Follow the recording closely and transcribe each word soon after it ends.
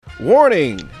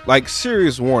Warning, like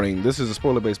serious warning, this is a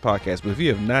spoiler-based podcast, but if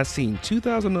you have not seen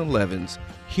 2011's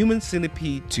Human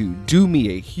Centipede 2, do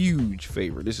me a huge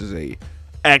favor. This is a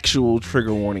actual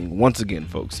trigger warning once again,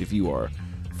 folks. If you are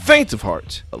faint of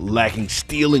heart, lacking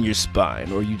steel in your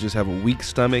spine, or you just have a weak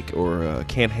stomach, or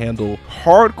can't handle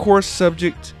hardcore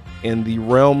subject in the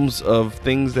realms of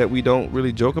things that we don't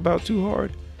really joke about too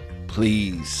hard,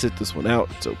 please sit this one out.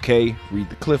 It's okay. Read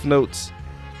the cliff notes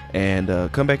and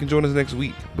come back and join us next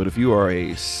week. But if you are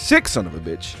a sick son of a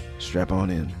bitch, strap on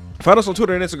in. Find us on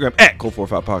Twitter and Instagram at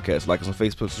Code45 Podcast. Like us on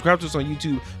Facebook. Subscribe to us on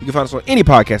YouTube. You can find us on any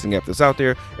podcasting app that's out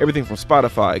there. Everything from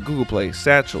Spotify, Google Play,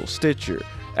 Satchel, Stitcher,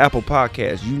 Apple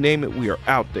Podcasts. You name it, we are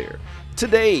out there.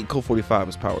 Today, Code45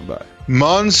 is powered by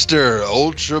Monster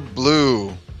Ultra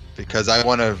Blue, because I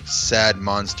want a sad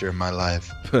monster in my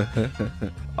life.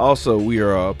 Also, we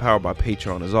are powered by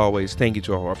Patreon as always. Thank you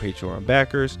to all our Patreon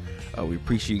backers. We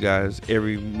appreciate you guys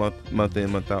every month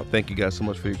in, month out. Thank you guys so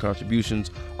much for your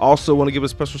contributions. Also, want to give a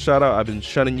special shout out. I've been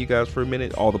shunning you guys for a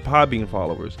minute. All the Podbean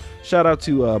followers. Shout out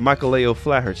to Michael Leo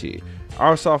Flaherty,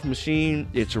 Our Soft Machine.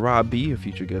 It's Rob B, a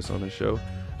future guest on the show.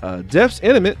 Def's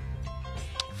Intimate.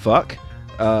 Fuck.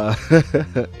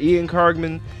 Ian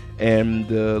Cargman. And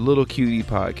the Little Cutie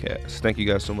Podcast. Thank you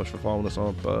guys so much for following us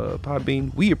on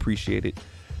Podbean. We appreciate it.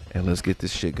 And let's get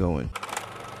this shit going.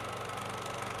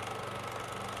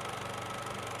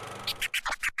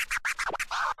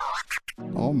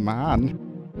 Oh man.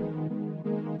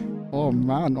 Oh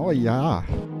man, oh yeah.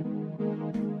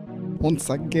 Once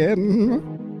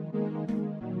again.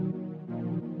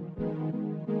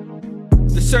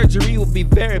 The surgery will be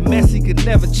very messy, could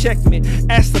never check me.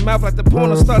 Ask the mouth like the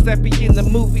porno stars that be in the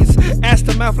movies. Ask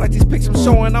the mouth like these pictures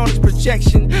showing on his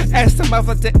projection. Ask the mouth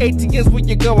like the ATMs where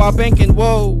you go out banking.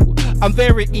 Whoa, I'm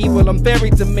very evil, I'm very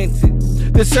demented.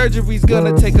 The surgery's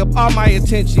gonna take up all my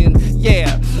attention.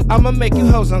 Yeah, I'ma make you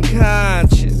hoes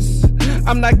unconscious.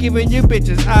 I'm not giving you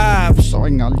bitches options.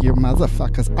 Showing all you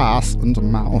motherfuckers ass and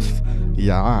mouth.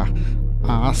 Yeah.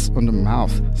 Ass and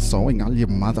mouth, sewing all you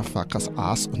motherfuckers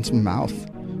ass and mouth.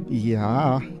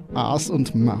 Yeah, ass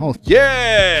and mouth.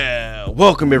 Yeah!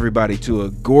 Welcome everybody to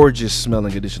a gorgeous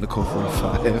smelling edition of Code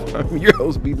 45. I'm your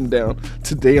host, Beating Down.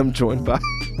 Today I'm joined by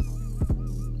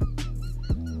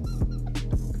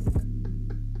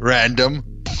Random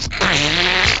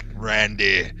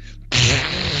Randy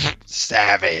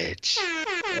Savage.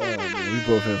 Oh, man, we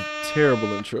both have terrible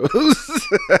intros.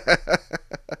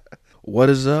 What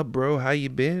is up, bro? How you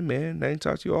been, man? I ain't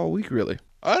talked to you all week, really.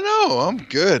 I know, I'm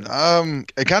good. I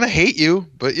kind of hate you,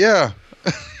 but yeah.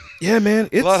 Yeah, man.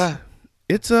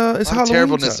 It's Halloween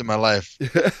terribleness time. in my life.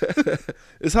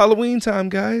 It's Halloween time,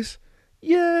 guys.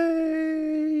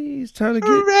 Yay! It's time to get.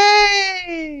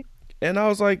 Hooray! And I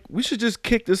was like, we should just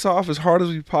kick this off as hard as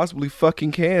we possibly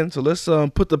fucking can. So let's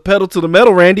put the pedal to the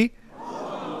metal, Randy.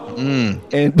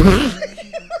 And.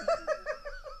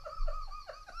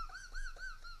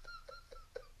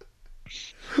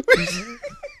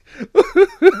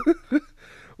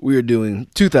 We're doing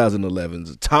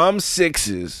 2011's Tom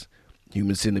Six's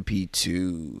Human Centipede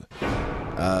 2.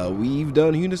 We've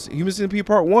done Human Centipede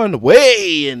Part 1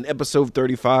 way in episode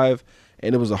 35,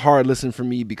 and it was a hard listen for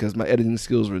me because my editing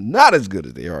skills were not as good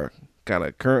as they are kind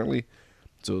of currently.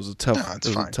 So it was a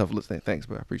tough listen. Thanks,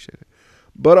 but I appreciate it.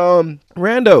 But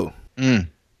Rando,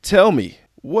 tell me,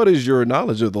 what is your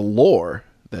knowledge of the lore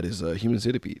that is Human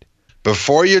Centipede?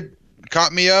 Before you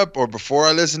caught me up, or before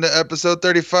I listened to episode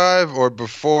 35, or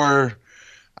before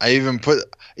I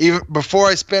before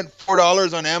I spent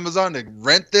 $4 on Amazon to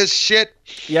rent this shit.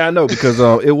 Yeah, I know, because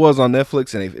it was on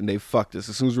Netflix and they fucked us.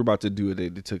 As soon as we were about to do it, they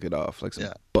took it off like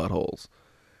some buttholes.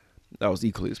 I was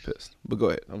equally as pissed. But go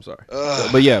ahead. I'm sorry.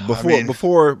 But yeah,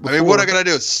 before what I gotta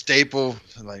do is staple,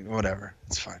 like whatever.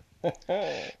 It's fine.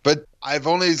 But I've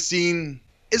only seen.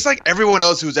 It's like everyone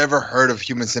else who's ever heard of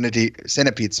Human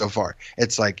Centipede so far.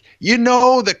 It's like, you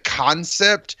know the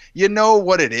concept, you know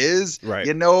what it is, right?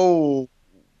 You know,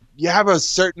 you have a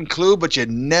certain clue, but you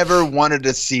never wanted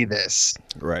to see this,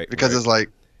 right? Because it's like,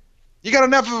 you got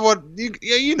enough of what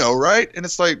you know, right? And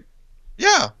it's like,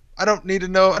 yeah, I don't need to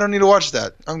know. I don't need to watch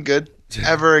that. I'm good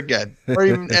ever again, or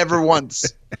even ever once.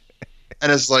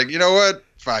 And it's like, you know what?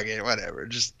 Fuck it, whatever.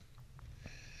 Just,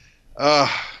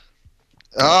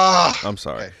 I'm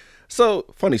sorry. Okay. So,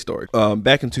 funny story.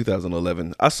 Back in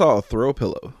 2011, I saw a throw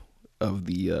pillow of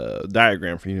the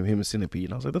diagram for Human Centipede,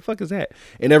 and I was like, "The fuck is that?"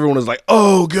 And everyone was like,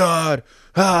 "Oh God!"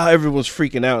 Everyone's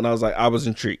freaking out, and I was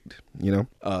intrigued.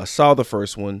 Saw the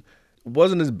first one.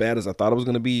 Wasn't as bad as I thought it was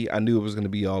gonna be. I knew it was gonna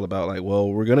be all about like, well,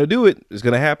 we're gonna do it. It's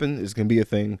gonna happen. It's gonna be a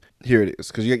thing. Here it is,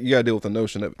 because you gotta deal with the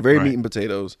notion of very meat and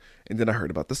potatoes. And then I heard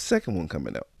about the second one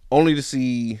coming out, only to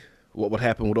see what would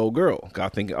happen with old girl.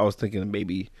 I was thinking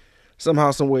maybe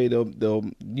somehow, some way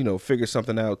they'll figure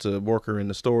something out to work her in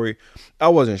the story. I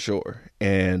wasn't sure,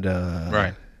 and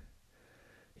Right.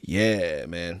 yeah,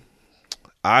 man,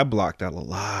 I blocked out a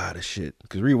lot of shit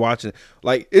because rewatching,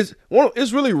 like, it's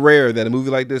really rare that a movie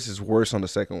like this is worse on the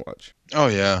second watch. Oh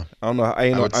yeah. I don't know. I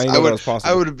ain't know that was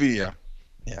possible. I would be. Yeah.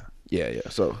 Yeah.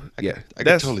 So yeah, I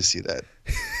can totally see that.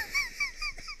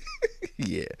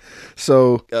 yeah.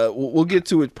 So we'll get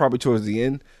to it probably towards the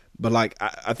end, but like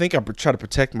I think I try to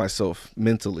protect myself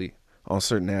mentally on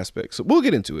certain aspects. So we'll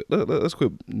get into it. Let's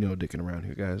quit dicking around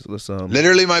here, guys. Let's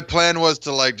Literally, my plan was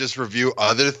to like just review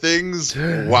other things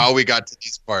while we got to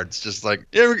these parts. Just like,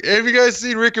 have you guys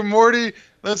seen Rick and Morty?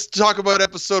 Let's talk about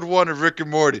episode 1 of Rick and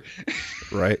Morty.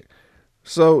 Right.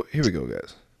 So here we go,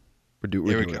 guys. We're Here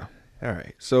we doing go. it. All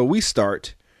right. So we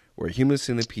start where Human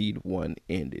Centipede 1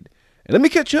 ended. And let me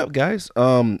catch you up, guys. I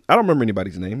don't remember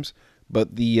anybody's names,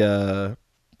 but there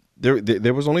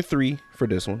was only 3 for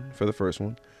this one, for the first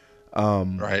one.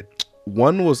 Right.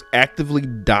 One was actively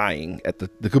dying at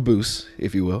the caboose,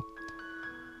 if you will.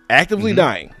 Actively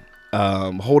dying.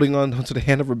 Holding on to the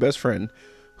hand of her best friend,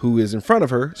 who is in front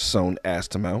of her, sewn ass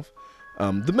to mouth.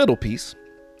 The middle piece,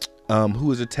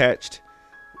 who is attached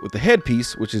with the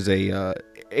headpiece, which is a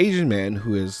Asian man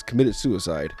who has committed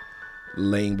suicide,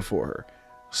 laying before her.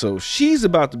 So she's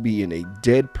about to be in a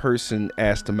dead person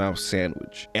ass to mouth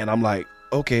sandwich. And I'm like,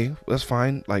 okay, that's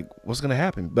fine. Like, what's going to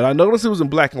happen? But I noticed it was in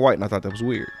black and white, and I thought that was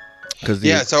weird.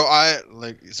 So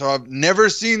I've never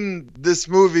seen this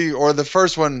movie or the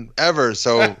first one ever.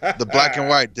 So the black and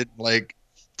white didn't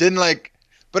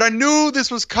but I knew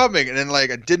this was coming, and then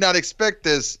I did not expect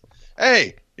this.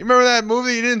 Hey, you remember that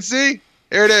movie you didn't see?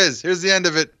 Here it is. Here's the end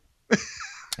of it.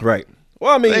 Right.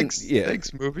 Well, I mean,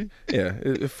 Thanks, movie. Yeah,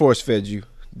 it force fed you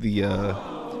the.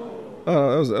 That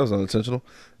was unintentional.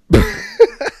 That's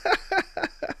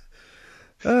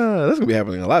gonna be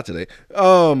happening a lot today.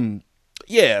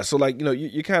 Yeah. So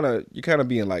you're kind of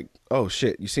being like, oh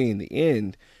shit, you see in the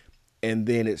end, and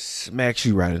then it smacks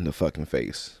you right in the fucking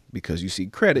face because you see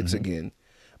credits again,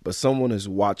 but someone is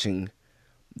watching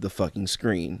the fucking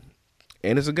screen,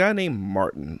 and it's a guy named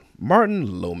Martin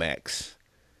Lomax.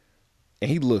 And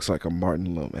he looks like a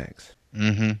Martin Lomax.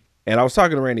 Mm-hmm. And I was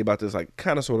talking to Randy about this,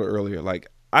 kind of sort of earlier.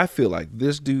 I feel like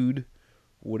this dude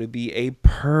would be a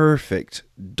perfect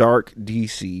dark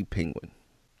DC Penguin.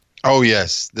 Oh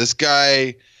yes, this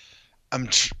guy. I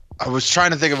was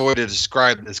trying to think of a way to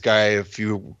describe this guy. If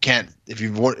you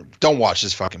don't watch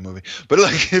this fucking movie, but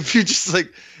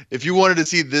if you wanted to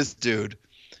see this dude,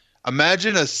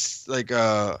 imagine an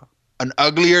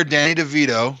uglier Danny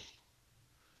DeVito,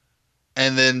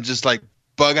 and then just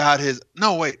bug out his.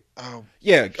 No wait. Oh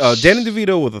yeah, Danny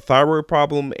DeVito with a thyroid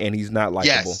problem, and he's not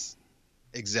likable. Yes,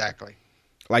 exactly.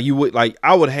 I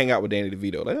would hang out with Danny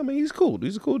DeVito. I mean, he's cool.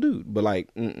 He's a cool dude. But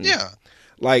yeah,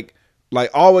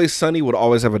 Always Sunny would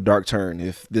always have a dark turn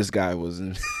if this guy was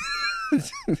in.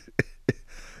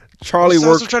 Charlie I was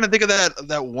worked. also trying to think of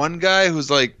that one guy who's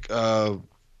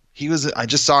he was. I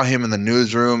just saw him in the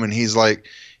newsroom, and he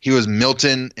was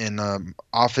Milton in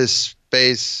Office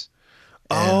Space.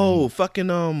 Oh, fucking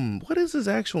what is his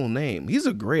actual name? He's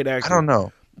a great actor. I don't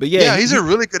know. But yeah, he's a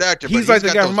really good actor. He's but like the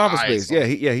got guy those from Office eyes.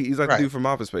 Space. Yeah, he's like the dude from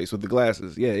Office Space with the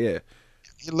glasses. Yeah.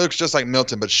 He looks just like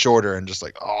Milton, but shorter and just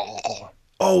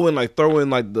Oh, and throwing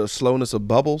the slowness of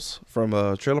Bubbles from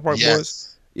Trailer Park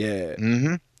Boys. Yeah.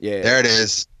 Mm-hmm. Yeah. There it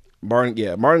is. Martin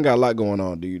got a lot going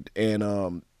on, dude.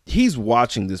 And he's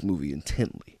watching this movie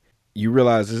intently. You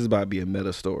realize this is about to be a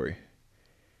meta story.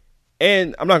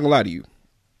 And I'm not gonna lie to you.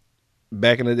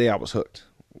 Back in the day, I was hooked.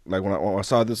 When I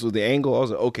saw this was the angle, I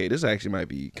was like, okay, this actually might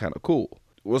be kind of cool.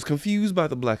 Was confused by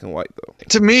the black and white though.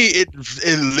 To me, it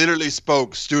literally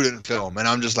spoke student film, and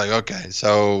I'm just like, okay,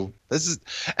 so this is.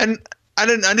 And I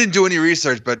didn't do any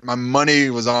research, but my money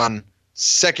was on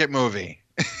second movie,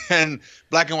 and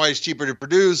black and white is cheaper to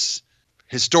produce.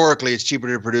 Historically, it's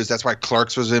cheaper to produce. That's why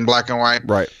Clerks was in black and white,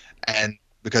 right? And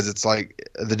because it's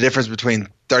the difference between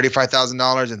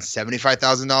 $35,000 and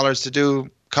 $75,000 to do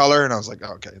color, and I was like,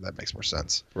 oh, okay, that makes more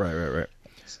sense. Right.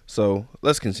 So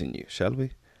let's continue, shall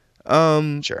we?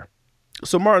 Sure.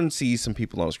 So Martin sees some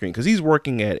people on the screen because he's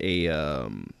working at a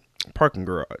parking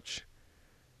garage,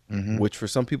 which for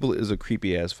some people is a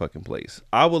creepy ass fucking place.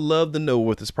 I would love to know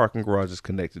what this parking garage is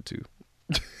connected to,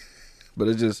 but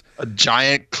it's just a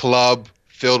giant club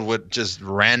filled with just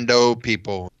rando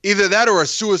people. Either that or a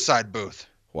suicide booth.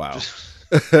 Wow.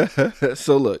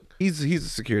 So look, he's a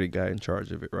security guy in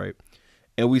charge of it, right?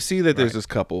 And we see that there's this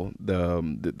couple,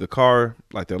 the car,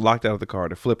 they're locked out of the car,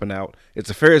 they're flipping out. It's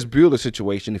a Ferris Bueller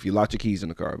situation if you lock your keys in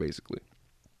the car, basically.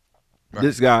 Right.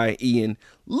 This guy, Ian,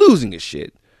 losing his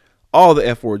shit. All the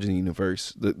F words in the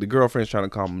universe. The girlfriend's trying to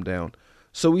calm him down.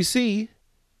 So we see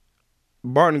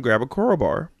Martin grab a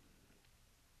crowbar,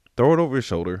 throw it over his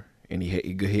shoulder, and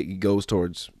he goes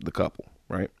towards the couple,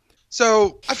 right?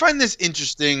 So I find this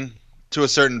interesting to a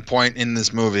certain point in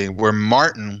this movie where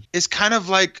Martin is kind of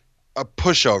like a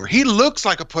pushover. He looks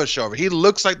like a pushover. He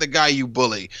looks like the guy you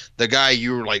bully, the guy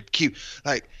you like keep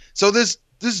like. So this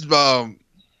I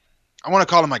want to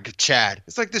call him like a Chad.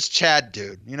 It's like this Chad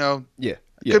dude, you know? Yeah.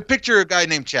 Could picture a guy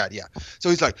named Chad, yeah. So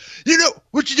he's like, you know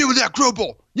what you do with that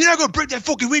crowbar? You're not gonna break that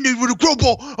fucking window with a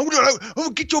crowbar. I'm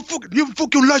gonna get your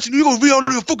fucking license. You're gonna be on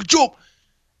your fucking job.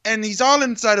 And he's all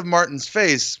inside of Martin's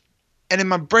face. And in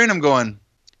my brain, I'm going,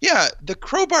 yeah, the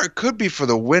crowbar could be for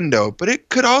the window, but it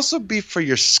could also be for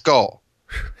your skull.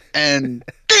 And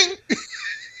ding!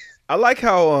 I like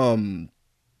how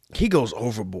he goes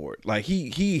overboard. Like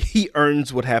he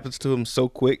earns what happens to him so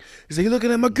quick. He's like, you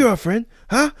looking at my girlfriend?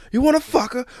 Huh? You want to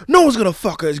fuck her? No one's gonna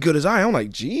fuck her as good as I am. I'm like,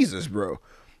 Jesus, bro.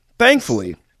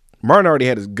 Thankfully, Martin already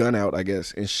had his gun out, I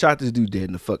guess, and shot this dude dead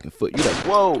in the fucking foot. You're like,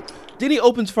 whoa. Then he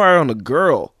opens fire on the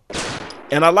girl.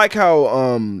 And I like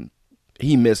how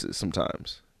he misses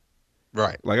sometimes.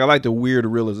 Right. Like, I like the weird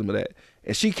realism of that.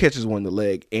 And she catches one in the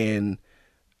leg. And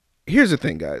here's the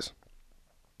thing, guys.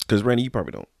 Because, Randy, you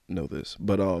probably don't know this.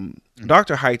 But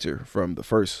Dr. Heiter from the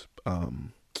first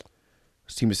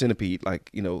Human Centipede, like,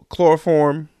 you know,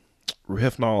 chloroform,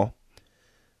 rohypnol,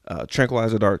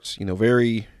 tranquilizer darts, you know,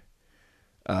 very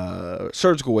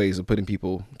surgical ways of putting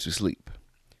people to sleep.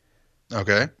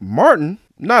 Okay. Martin,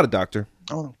 not a doctor.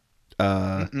 Oh.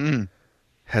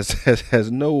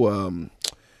 Has no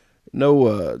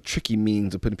tricky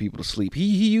means of putting people to sleep.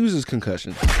 He uses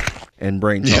concussion and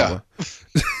brain trauma.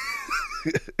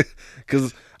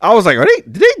 Because I was like,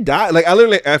 did they die? Like,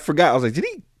 I forgot. I was like, did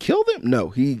he kill them? No,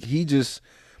 he just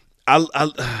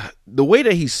the way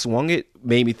that he swung it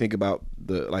made me think about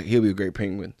he'll be a great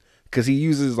penguin, because he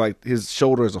uses like his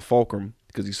shoulder as a fulcrum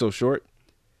because he's so short.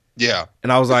 Yeah.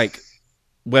 And I was like,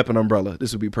 weapon umbrella,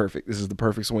 this would be perfect. This is the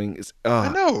perfect swing. It's I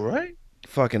know, right?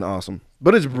 Fucking awesome.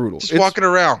 But it's brutal. Just walking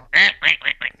around.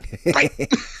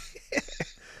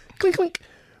 Clink, clink.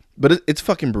 But it's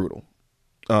fucking brutal.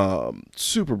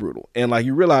 Super brutal. And like,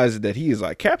 you realize that he is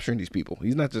like capturing these people.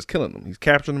 He's not just killing them. He's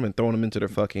capturing them and throwing them into their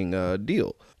fucking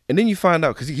deal. And then you find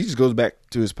out, because he just goes back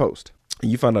to his post, and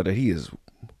you find out that he is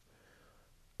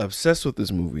obsessed with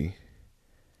this movie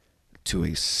to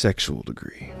a sexual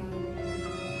degree.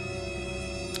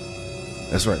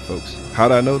 That's right, folks. How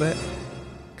did I know that?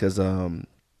 Because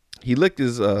he licked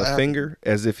his finger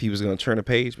as if he was going to turn a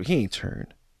page, but he ain't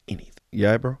turned anything.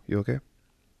 Yeah, bro? You okay?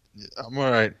 I'm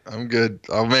all right. I'm good.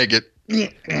 I'll make it.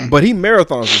 But he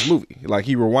marathons this movie. Like,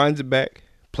 he rewinds it back,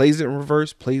 plays it in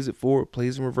reverse, plays it forward,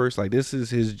 plays it in reverse. Like, this is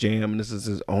his jam, and this is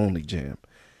his only jam.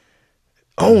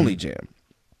 Only jam.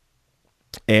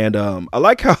 And I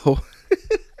like how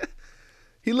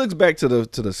he looks back to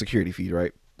the security feed,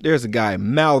 right? There's a guy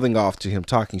mouthing off to him,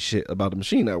 talking shit about the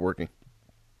machine not working.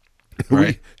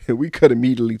 Right. we cut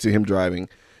immediately to him driving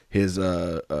his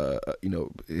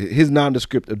his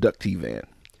nondescript abductee van.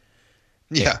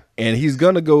 Yeah. And he's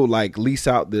gonna go like lease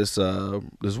out this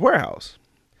warehouse.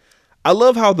 I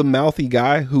love how the mouthy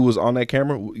guy who was on that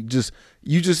camera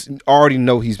you just already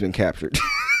know he's been captured.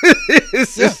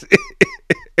 It's just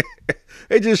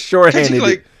they just shorthanded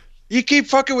it. You keep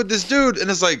fucking with this dude, and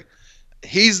it's like,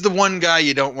 he's the one guy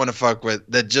you don't want to fuck with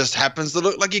that just happens to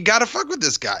look like you gotta fuck with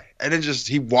this guy. And then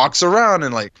he walks around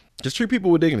and like, just treat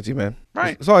people with dignity, man.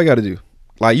 Right. That's all I gotta do.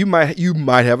 Like, you might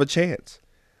have a chance.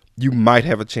 You might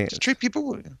have a chance. just treat people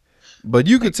with. But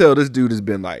you could tell this dude has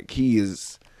been like,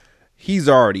 he's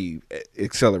already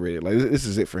accelerated. Like, this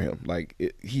is it for him.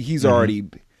 Like, he's already,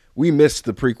 we missed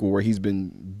the prequel where he's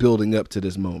been building up to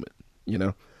this moment, you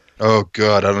know? Oh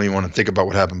God, I don't even want to think about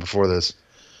what happened before this.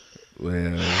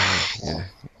 Well,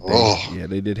 yeah.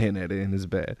 They did hint at it, and it's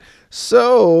bad.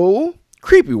 So,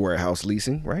 creepy warehouse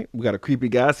leasing, right? We got a creepy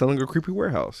guy selling a creepy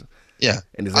warehouse. Yeah.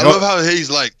 And I love how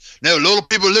he's like, no, little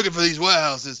people are looking for these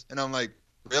warehouses. And I'm like,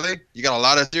 really? You got a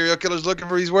lot of serial killers looking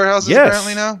for these warehouses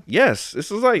apparently now? Yes. This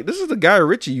is the Guy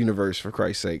Ritchie universe, for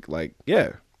Christ's sake. Like,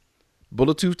 yeah.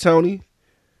 Bullet Tooth Tony,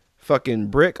 fucking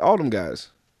Brick, all them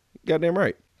guys. Goddamn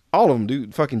right. All of them,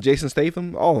 dude. Fucking Jason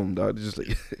Statham, all of them, dog. Just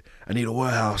like, I need a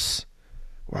warehouse.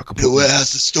 Where I can put the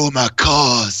warehouse to store my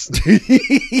cars.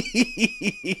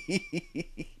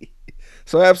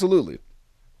 So absolutely.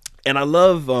 And I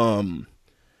love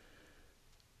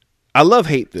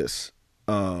hate this.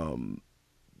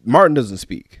 Martin doesn't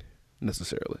speak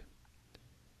necessarily.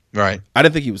 Right. I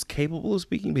didn't think he was capable of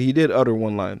speaking, but he did utter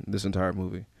one line this entire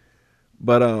movie.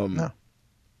 But No.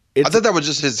 I thought that was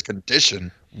just his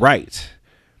condition. Right.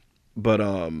 But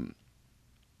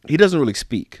he doesn't really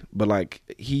speak, but like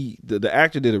the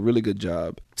actor did a really good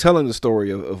job telling the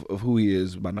story of who he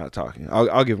is by not talking.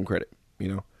 I'll give him credit, you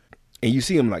know. And you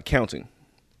see him like counting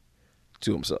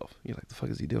to himself. You're like, the fuck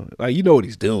is he doing? Like, you know what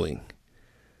he's doing,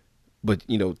 but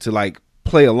you know, to like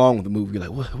play along with the movie, you're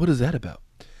like, what is that about?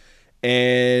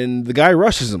 And the guy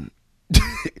rushes him.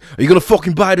 Are you gonna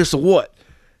fucking buy this or what?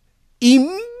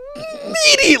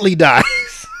 Immediately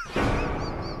dies.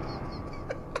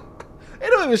 They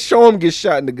don't even show him get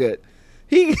shot in the gut.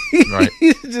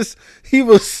 He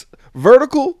was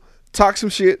vertical, talk some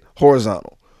shit,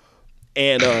 horizontal.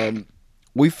 And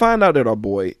we find out that our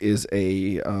boy is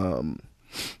a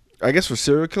I guess for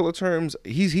serial killer terms,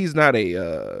 he's not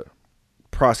a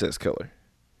process killer.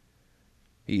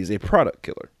 He's a product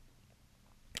killer.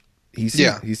 He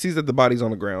sees that the body's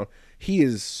on the ground. He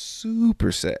is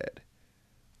super sad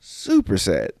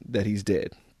that he's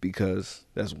dead, because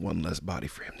that's one less body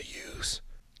for him to use.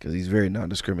 Because he's very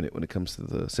non-discriminate when it comes to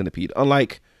the centipede.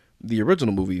 Unlike the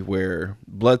original movie where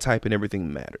blood type and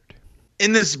everything mattered.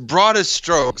 In this broadest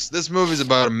strokes, this movie is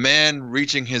about a man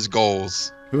reaching his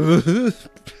goals.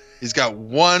 He's got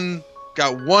one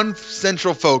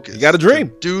central focus. He got a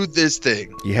dream. Do this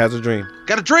thing. He has a dream.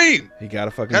 Got a dream. He got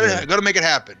a fucking dream. Got to make it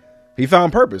happen. He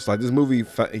found purpose. Like this movie,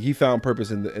 he found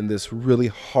purpose in this really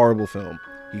horrible film.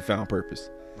 He found purpose.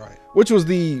 Right. Which was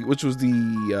the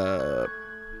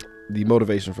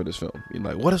motivation for this film. You're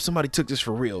like, what if somebody took this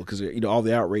for real? Because you know all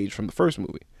the outrage from the first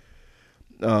movie.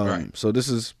 Right. So this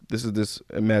is this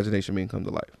imagination being come to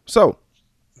life. So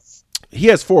he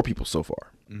has 4 people so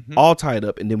far, all tied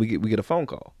up, and then we get a phone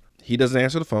call. He doesn't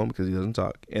answer the phone because he doesn't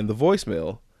talk, and the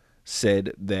voicemail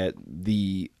said that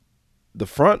the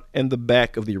front and the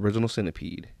back of the original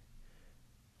Centipede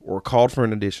were called for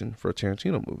an audition for a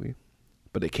Tarantino movie,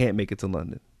 but they can't make it to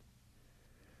London.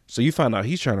 So you find out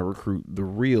he's trying to recruit the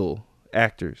real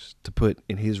actors to put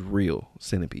in his real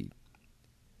Centipede.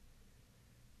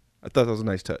 I thought that was a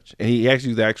nice touch. And he actually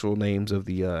used the actual names of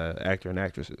the actor and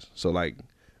actresses. So, like,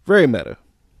 very meta.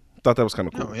 Thought that was kind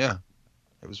of cool. Oh, yeah.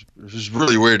 It was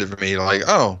really weird for me. Like,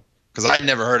 because I'd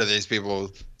never heard of these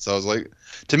people. So I was like,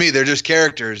 to me, they're just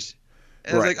characters.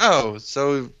 And right. It's like,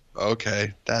 so,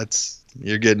 okay,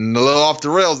 you're getting a little off the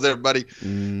rails there, buddy.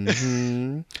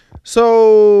 Mm-hmm.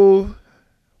 So,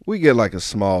 we get like a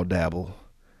small dabble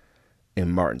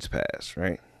in Martin's past,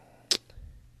 right?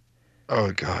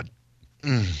 Oh, God.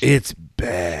 It's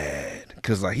bad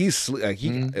because like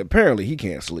apparently he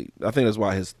can't sleep. I think that's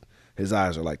why his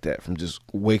eyes are like that from just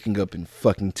waking up in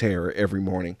fucking terror every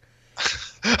morning.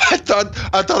 I thought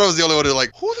I was the only one who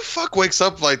like, who the fuck wakes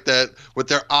up like that with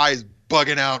their eyes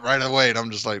bugging out right away? And I'm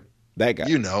just like, that guy.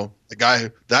 You know,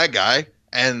 that guy,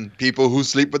 and people who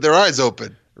sleep with their eyes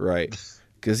open. Right,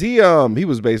 because he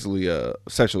was basically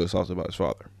sexually assaulted by his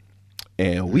father,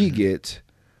 and we get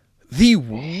the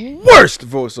worst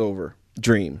voiceover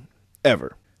dream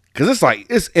ever, because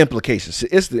it's implications.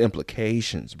 It's the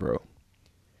implications, bro.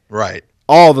 Right.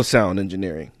 All the sound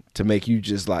engineering to make you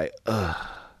just like, ugh.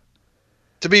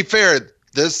 To be fair,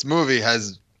 this movie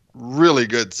has really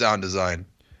good sound design,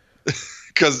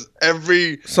 because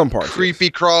some parts creepy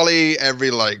crawly,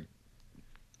 every like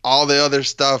all the other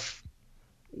stuff.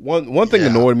 One thing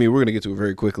annoyed me. We're gonna get to it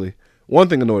very quickly. One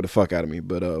thing annoyed the fuck out of me,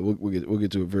 but we'll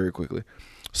get to it very quickly.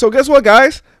 So guess what,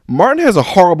 guys? Martin has a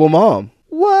horrible mom.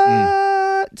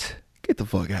 What? Get the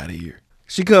fuck out of here.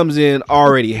 She comes in,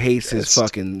 already hates his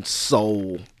fucking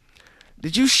soul.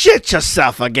 Did you shit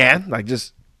yourself again? Like,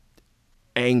 just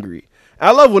angry.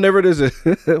 I love whenever there's a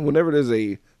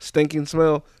stinking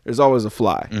smell, there's always a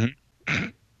fly. Mm-hmm.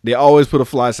 They always put a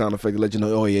fly sound effect to let you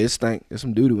know, oh yeah, it stank. There's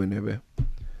some doo-doo in there, man.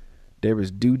 There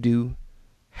is doo-doo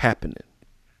happening.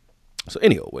 So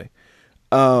anyway.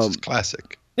 It's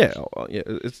classic. Yeah,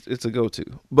 it's a go-to.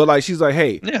 But like, she's like,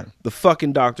 hey, the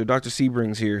fucking Dr.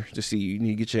 Sebring's here to see you. You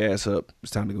need to get your ass up.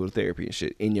 It's time to go to therapy and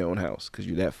shit in your own house because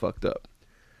you're that fucked up.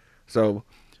 So,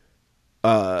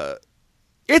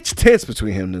 it's tense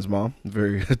between him and his mom,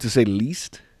 very to say the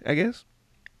least, I guess.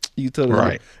 You can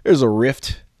tell there's a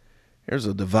rift. There's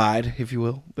a divide, if you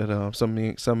will, that some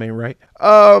ain't right.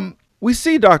 We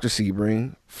see Dr.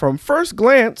 Sebring from first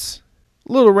glance,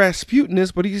 a little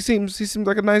Rasputin-ish, but he seems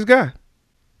like a nice guy.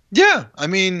 Yeah, I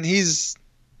mean he's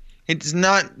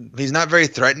not very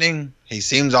threatening. He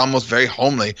seems almost very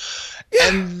homely,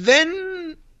 and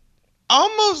then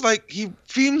almost like he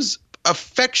seems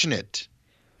affectionate.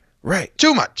 Right,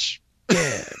 too much.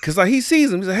 Yeah, because like he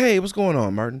sees him, he's like, "Hey, what's going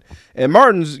on, Martin?" And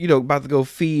Martin's about to go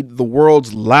feed the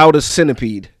world's loudest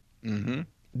centipede,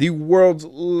 the world's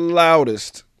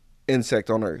loudest insect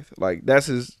on Earth. Like that's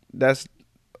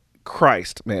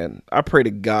Christ, man. I pray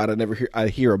to God I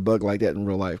hear a bug like that in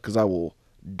real life because I will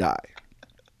die.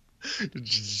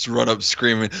 Just run up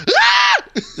screaming.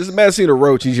 Just imagine seeing a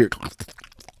roach and you hear,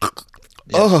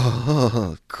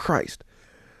 oh, Christ.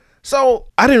 So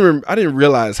I didn't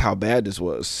realize how bad this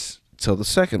was till the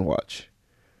second watch.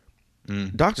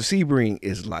 Dr. Sebring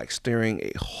is like staring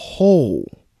a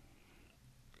hole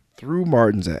through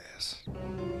Martin's ass.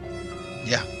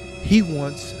 Yeah. He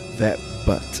wants that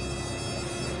butt.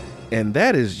 And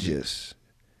that is just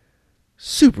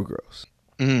super gross.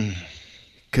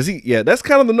 Cause that's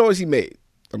kind of the noise he made,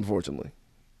 unfortunately.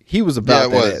 He was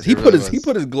about that ass. He put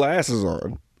his glasses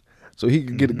on so he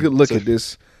could get a good look at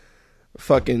this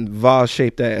fucking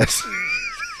vase-shaped ass.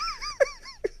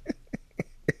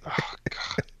 Oh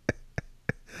God.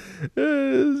 This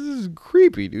is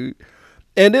creepy, dude.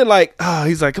 And then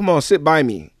he's like, come on, sit by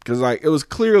me. Cause like it was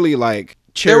clearly like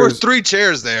chairs. There were 3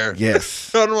 chairs there.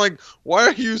 Yes. I'm like, why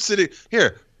are you sitting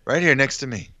here? Right here next to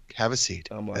me. Have a seat.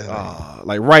 I'm like,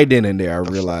 like right then and there I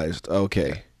realized,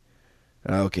 okay,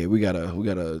 we got a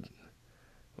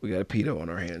pedo on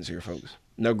our hands here, folks.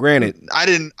 Now granted, not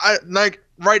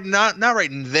right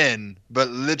then, but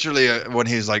literally when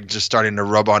he's like just starting to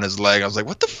rub on his leg, I was like,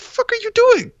 what the fuck are you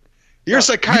doing? You're a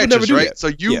psychiatrist, right? That. So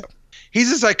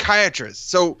he's a psychiatrist.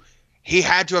 So he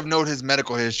had to have known his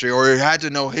medical history, or he had to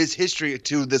know his history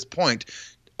to this point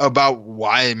about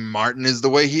why Martin is the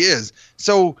way he is.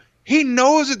 So he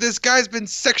knows that this guy's been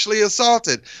sexually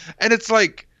assaulted. And it's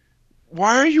like,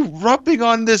 why are you rubbing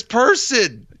on this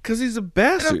person? Because he's a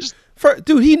bastard.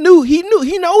 Dude, he knows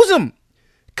him.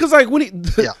 Because like when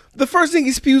the first thing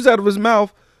he spews out of his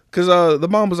mouth, because the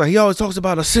mom was like, he always talks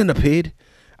about a centipede.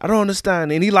 I don't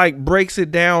understand. And he like breaks it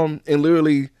down and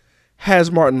literally has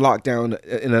Martin locked down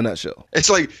in a nutshell. It's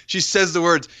like she says the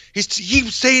words,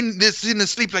 he's saying this in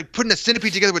his sleep, like putting a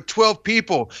centipede together with 12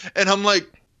 people. And I'm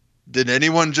like, did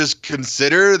anyone just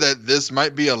consider that this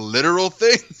might be a literal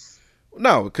thing?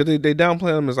 No, because they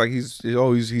downplay him as like he's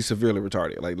severely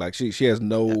retarded. Like she has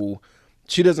no,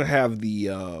 she doesn't have the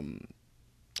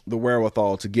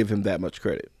wherewithal to give him that much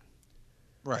credit.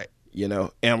 Right. You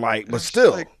know, and like, but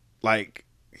still, like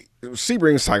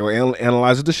Sebring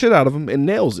psychoanalyzes the shit out of him and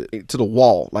nails it to the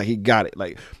wall. Like he got it.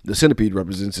 Like the centipede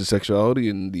represents his sexuality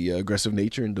and the aggressive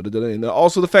nature and and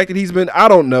also the fact that he's been, I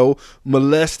don't know,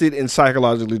 molested and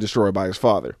psychologically destroyed by his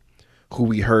father, who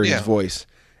we heard his voice.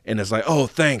 And it's like, oh,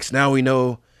 thanks. Now we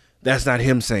know that's not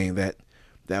him saying that.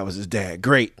 That was his dad.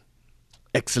 Great.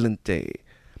 Excellent day.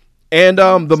 And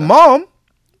the mom,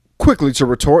 quickly to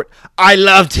retort, I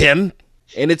loved him.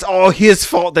 And it's all his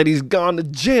fault that he's gone to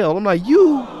jail. I'm like,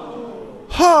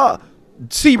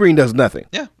 Sebring does nothing.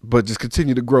 Yeah. But just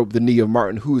continue to grope the knee of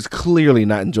Martin, who is clearly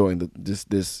not enjoying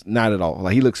this, not at all.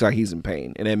 Like he looks like he's in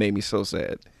pain. And that made me so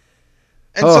sad.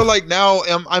 And so like now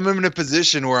I'm in a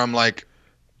position where I'm like,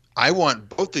 I want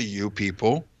both of you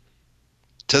people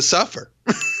to suffer.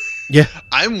 Yeah.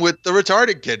 I'm with the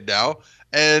retarded kid now,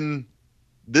 and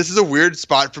this is a weird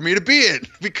spot for me to be in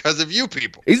because of you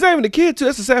people. He's not even a kid, too.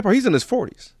 That's the sad part. He's in his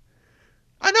 40s.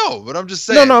 I know, but I'm just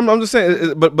saying. No, I'm just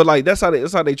saying. But like that's how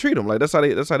they treat him. Like that's how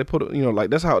they put it. You know, like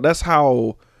that's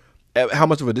how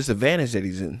much of a disadvantage that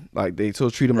he's in. Like they still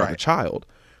treat him like a child,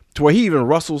 to where he even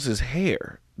rustles his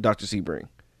hair. Dr. Sebring.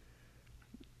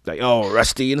 Like, oh,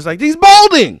 Rusty, and it's like he's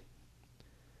balding.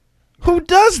 Who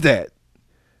does that?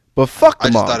 But fuck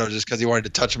the mom. I just thought it was just because he wanted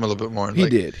to touch him a little bit more. He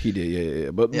did,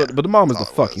 yeah. But the mom is the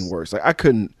fucking worst. Like I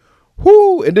couldn't.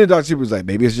 Whoo! And then Dr. Sebring was like,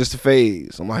 maybe it's just a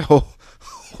phase. I'm like, oh.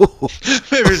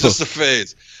 Maybe it's just a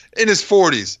phase. In his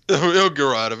 40s, he'll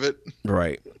grow out of it.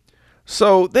 Right.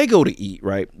 So they go to eat,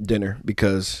 right, dinner,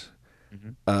 because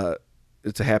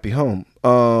it's a happy home.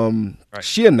 Right.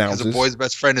 She announces because the boy's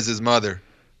best friend is his mother.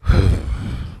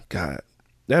 God,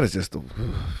 that is just the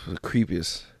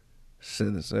creepiest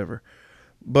sentence ever.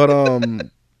 But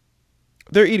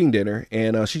they're eating dinner,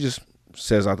 and she just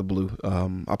says out the blue,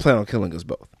 I plan on killing us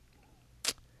both.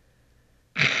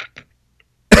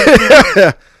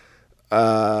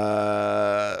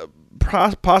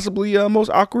 Possibly most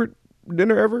awkward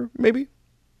dinner ever, maybe.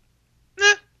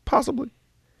 Possibly.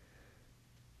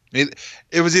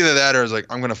 It was either that or it was like,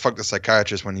 I'm gonna fuck the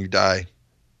psychiatrist when you die.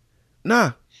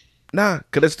 Nah,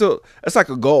 because it's like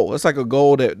a goal. It's like a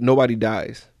goal that nobody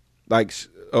dies, like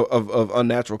of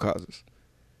unnatural causes.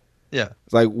 Yeah,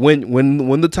 it's like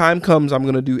when the time comes, I'm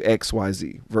gonna do X, Y,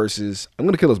 Z versus I'm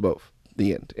gonna kill us both.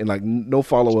 The end, and like no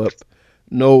follow up,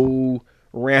 no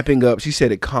ramping up. She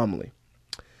said it calmly,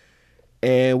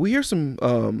 and we hear some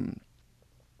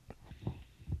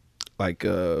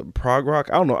prog rock.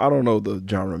 I don't know the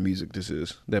genre of music this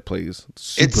is that plays.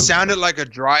 It sounded like a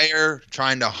dryer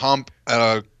trying to hump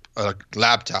a a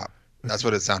laptop. That's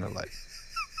what it sounded like.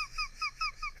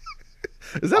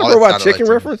 Is that All a it Robot sounded Chicken like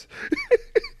to me. reference?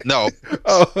 No.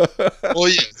 Oh. Well,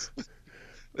 yes.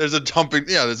 There's a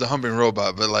humping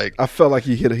robot, but like I felt like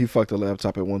he fucked a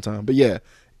laptop at one time. But yeah,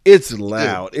 it's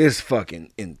loud. It's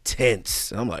fucking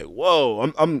intense. I'm like,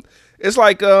 whoa. It's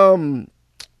like who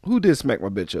did Smack My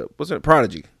Bitch Up? Was it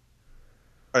Prodigy?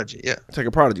 yeah. It's like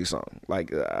a Prodigy song.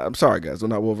 Like, I'm sorry guys, I'm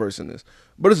not well versed in this,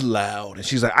 but it's loud. And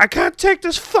she's like, I can't take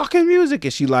this fucking music.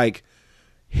 And she like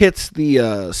hits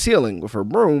the ceiling with her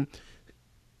broom.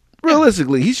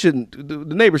 Realistically, the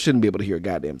neighbor shouldn't be able to hear a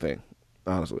goddamn thing,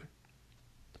 honestly.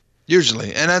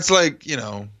 Usually. And that's like,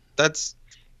 that's,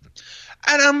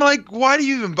 and I'm like, why do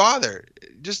you even bother?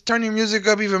 Just turn your music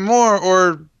up even more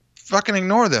or fucking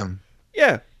ignore them.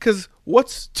 Yeah, because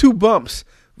what's two bumps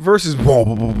versus I'm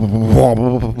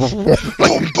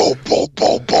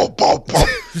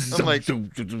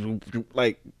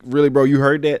like, really, bro, you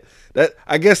heard that? That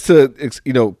I guess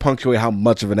to punctuate how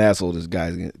much of an asshole this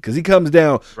guy's, because he comes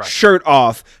down, right. Shirt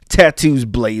off, tattoos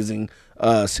blazing,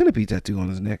 centipede tattoo on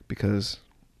his neck because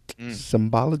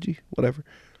symbology, whatever.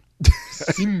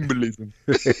 Symbolism.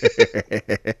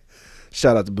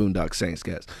 Shout out to Boondock Saints,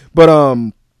 guys.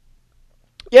 But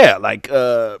yeah, like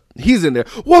he's in there.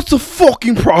 What's the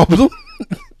fucking problem?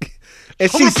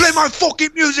 And I'm gonna play my fucking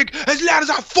music as loud as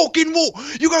I fucking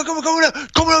want. You gotta come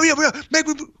over here, make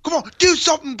me, come on, do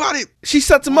something about it. She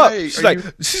sets him up. Why She's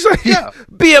are like, yeah.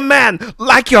 be a man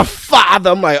like your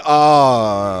father. I'm like,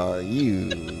 oh, you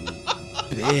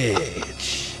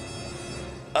bitch.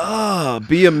 Oh,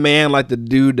 be a man like the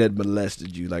dude that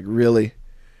molested you. Like, really?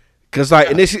 Because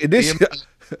like, and this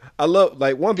I love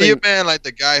like one thing. Be a man like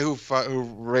the guy who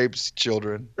rapes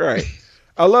children. Right.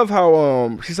 I love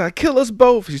how she's like, kill us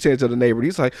both. She said to the neighbor.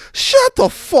 He's like, shut the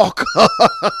fuck up.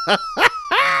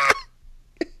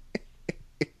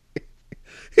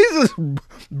 He just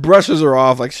brushes her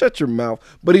off like, shut your mouth.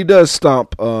 But he does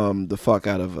stomp the fuck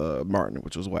out of Martin,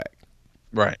 which was whack.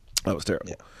 Right. That was terrible.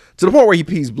 Yeah. To the point where he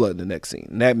pees blood in the next scene.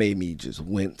 And that made me just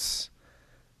wince.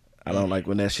 I don't like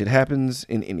when that shit happens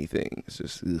in anything. It's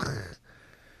just, ugh.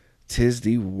 'Tis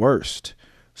the worst.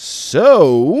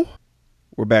 So,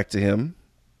 we're back to him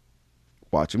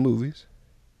watching movies.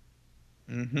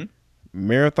 Mm-hmm.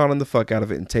 Marathoning the fuck out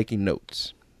of it and taking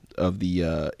notes of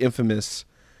the infamous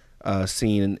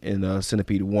scene in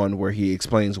Centipede 1 where he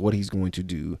explains what he's going to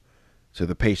do to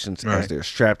the patients as they're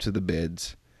strapped to the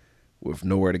beds with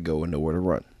nowhere to go and nowhere to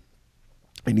run.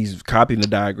 And he's copying the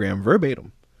diagram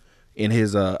verbatim in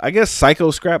his, I guess,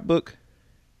 psycho scrapbook.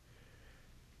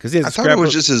 Because I thought it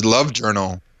was just his love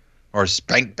journal or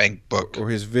spank bank book or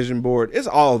his vision board. It's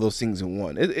all of those things in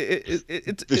one.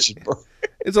 It's vision board.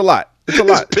 It's a lot. It's a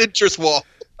lot. His Pinterest wall.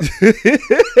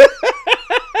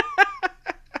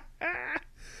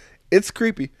 It's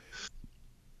creepy,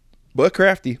 but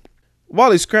crafty.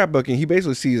 While he's scrapbooking, he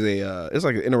basically sees it's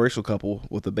like an interracial couple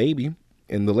with a baby,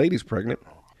 and the lady's pregnant,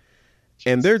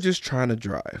 and they're just trying to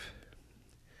drive.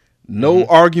 No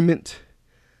argument,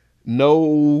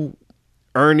 no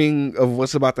earning of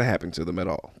what's about to happen to them at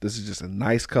all. This is just a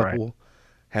nice couple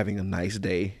having a nice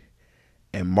day,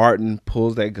 and Martin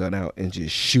pulls that gun out and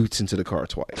just shoots into the car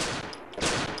twice.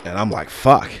 And I'm like,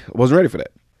 fuck, I wasn't ready for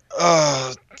that.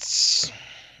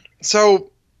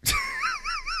 So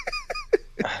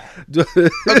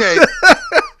okay.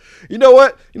 You know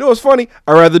what? You know what's funny?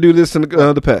 I'd rather do this than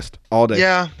the pest all day.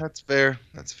 Yeah, that's fair.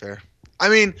 That's fair. I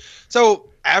mean, so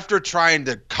after trying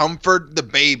to comfort the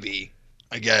baby,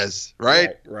 I guess,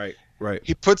 right? Right.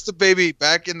 He puts the baby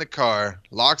back in the car,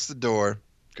 locks the door,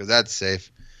 because that's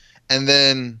safe, and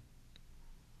then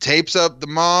tapes up the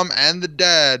mom and the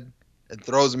dad and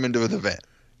throws them into the van.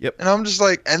 Yep. And I'm just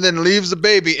like, and then leaves the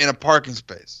baby in a parking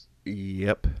space.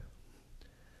 Yep.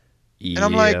 And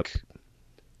I'm like,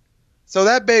 so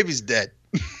that baby's dead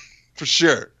for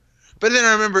sure. But then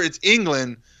I remember it's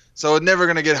England, so it's never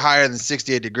going to get higher than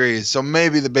 68 degrees. So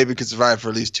maybe the baby could survive for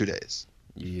at least 2 days.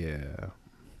 Yeah.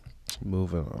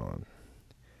 Moving on.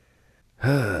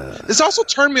 This also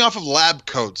turned me off of lab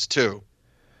coats too.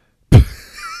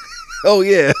 Oh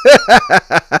yeah.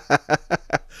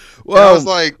 Well, I was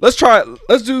like, let's do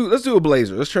a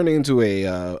blazer. Let's turn it into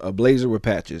a blazer with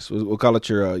patches. We'll call it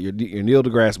your Neil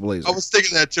deGrasse blazer. I was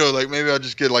thinking that too. Like maybe I'll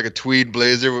just get like a tweed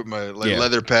blazer with my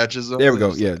leather patches on. There we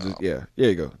go. Yeah, there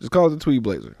you go. Just call it the tweed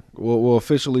blazer. We'll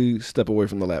officially step away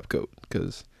from the lab coat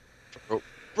because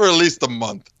for at least a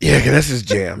month. Yeah, cause that's his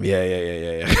jam.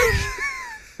 Yeah.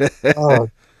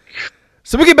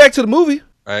 So we get back to the movie.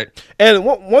 Right. And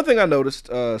one thing I noticed,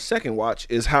 second watch,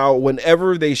 is how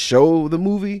whenever they show the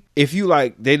movie, if you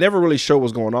like, they never really show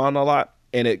what's going on a lot.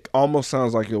 and it almost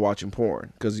sounds like you're watching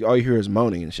porn because all you hear is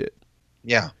moaning and shit.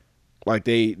 Yeah. Like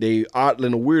they oddly,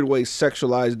 in a weird way,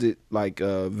 sexualized it, like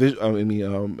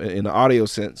in the audio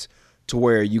sense, to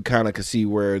where you kind of could see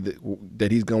where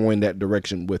that he's going that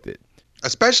direction with it.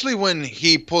 Especially when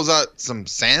he pulls out some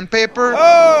sandpaper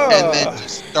and then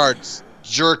just starts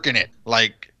jerking it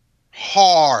like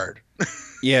hard.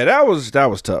 Yeah, that was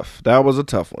tough. That was a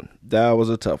tough one.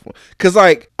 Cause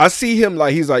like I see him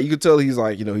like he's like, you could tell he's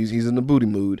like, you know, he's in the booty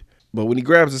mood. But when he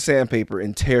grabs the sandpaper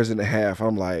and tears it in half,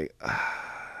 I'm like,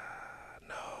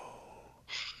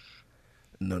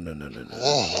 no.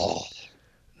 Oh.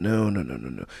 No.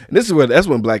 And that's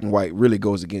when black and white really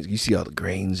goes against. You see all the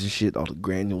grains and shit, all the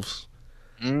granules.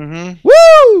 Mm-hmm.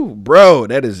 Woo, bro,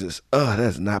 that is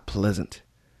not pleasant.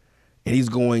 And he's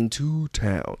going to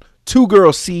town. 2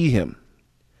 girls see him.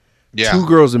 Yeah. 2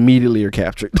 girls immediately are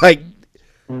captured. Like,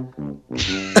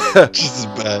 just as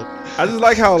bad. I just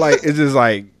like how like it's just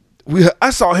like I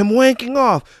saw him wanking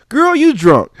off. Girl, you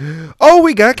drunk? Oh,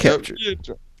 we got captured.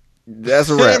 That's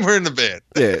a wrap. And we're in the bed.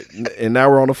 Yeah, and now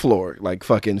we're on the floor, like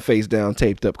fucking face down,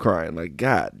 taped up, crying. Like,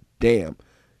 god damn,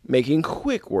 making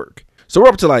quick work. So we're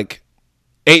up to like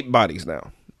 8 bodies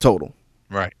now total.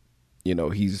 Right. You know,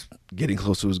 he's getting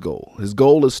close to his goal. His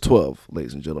goal is 12,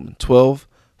 ladies and gentlemen. 12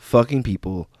 fucking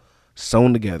people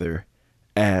sewn together,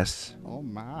 ass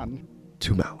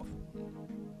to mouth.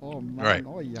 Oh, man. Right.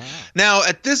 Oh, yeah. Now,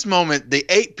 at this moment, the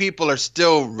 8 people are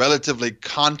still relatively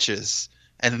conscious,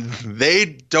 and they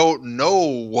don't know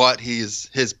what his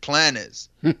plan is.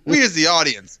 We as the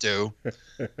audience do.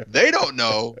 They don't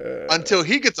know until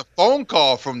he gets a phone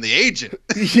call from the agent.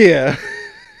 Yeah.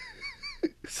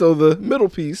 So the middle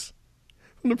piece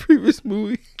from the previous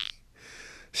movie,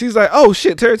 she's like, oh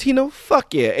shit, Tarantino,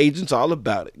 fuck yeah, agent's all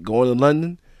about it. Going to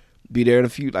London, be there in a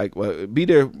few, be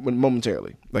there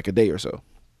momentarily, like a day or so.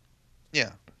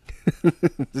 Yeah.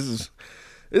 This is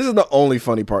the only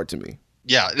funny part to me.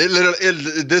 Yeah,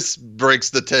 this breaks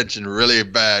the tension really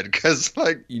bad because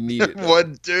like You need it.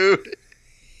 one dude,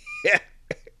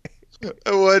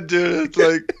 one dude, it's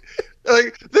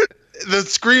like the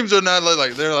screams are not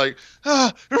like they're like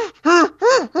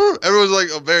everyone's like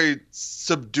a very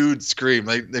subdued scream,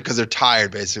 like because they're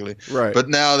tired basically. Right. But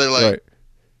now they're like, Right.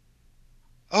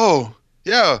 oh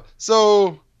yeah,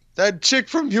 so that chick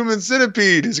from Human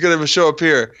Centipede is gonna show up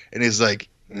here, and he's like,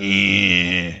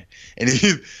 yeah. And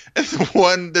there's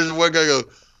one guy goes,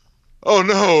 oh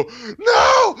no,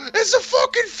 it's a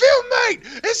fucking film, mate.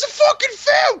 It's a fucking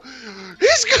film.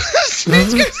 He's gonna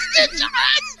stitch your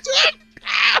ass to it.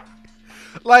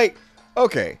 Like,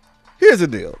 okay, here's the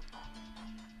deal.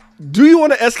 Do you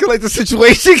want to escalate the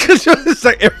situation? Because it's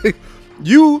like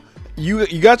you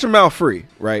got your mouth free,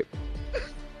 right?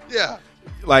 Yeah.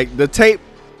 Like the tape,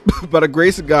 by the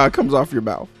grace of God, comes off your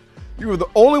mouth. You were the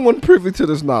only one privy to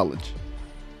this knowledge.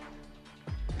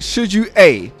 Should you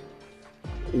A,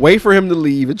 wait for him to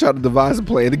leave and try to devise a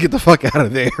plan to get the fuck out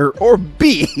of there, or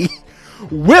B,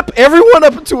 whip everyone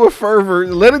up into a fervor,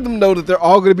 letting them know that they're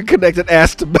all going to be connected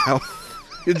ass to mouth,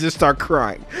 and just start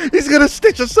crying? He's going to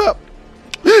stitch us up.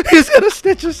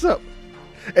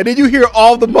 And then you hear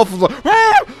all the muffles like,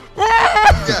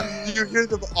 Yeah, you hear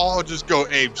them all just go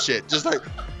ape shit, just like,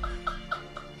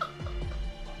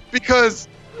 because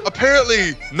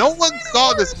apparently no one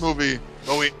saw this movie,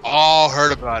 but we all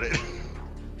heard about it.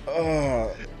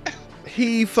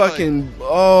 He fucking,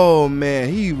 oh man,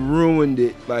 he ruined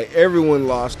it. Like everyone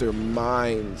lost their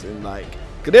minds, and like,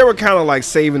 cause they were kind of like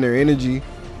saving their energy,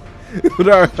 but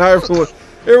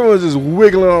everyone's just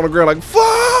wiggling on the ground like,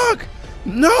 fuck,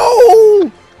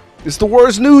 no. It's the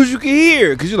worst news you can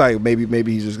hear, because you're like,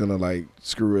 maybe he's just gonna like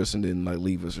screw us and then like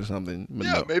leave us or something. But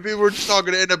Yeah, no. maybe we're just all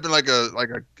gonna end up in like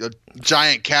a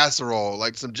giant casserole,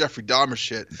 like some Jeffrey Dahmer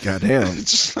shit. Goddamn.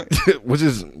 It's just like, Which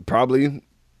is probably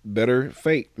better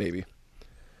fate, maybe.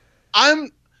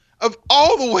 of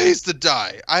all the ways to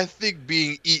die, I think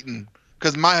being eaten,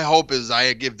 because my hope is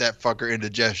I give that fucker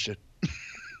indigestion.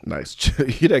 Nice.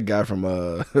 You that guy from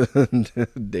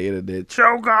Day of the Dead.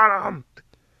 Choke on him.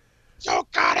 You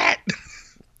got it.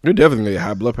 You're definitely gonna get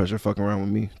high blood pressure fucking around with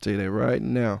me. Tell you that right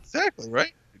now. Exactly,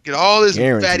 right? Get all this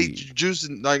Guaranteed. fatty juice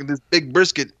and like this big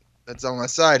brisket that's on my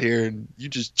side here, and you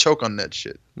just choke on that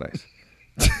shit. Nice.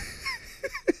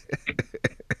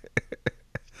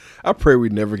 I pray we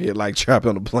never get like trapped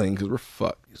on a plane because we're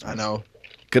fucked. I know.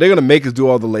 Cause they're gonna make us do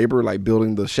all the labor, like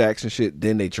building the shacks and shit.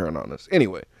 Then they turn on us.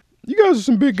 Anyway, you guys are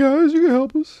some big guys. You can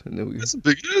help us. And then we. That's a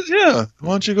big yeah. Why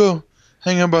don't you go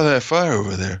hang out by that fire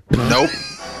over there? Nope.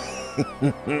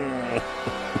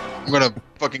 I'm gonna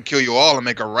fucking kill you all and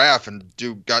make a raft and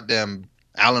do goddamn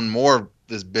Alan Moore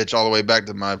this bitch all the way back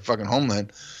to my fucking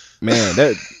homeland. Man,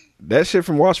 that that shit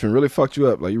from Watchmen really fucked you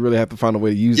up. Like, you really have to find a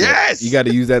way to use it. Yes! You got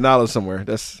to use that knowledge somewhere.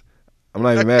 I'm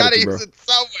not even mad at you, bro. Use it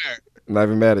somewhere. I'm not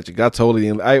even mad at you. Got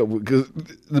totally because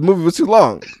the movie was too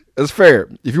long. That's fair.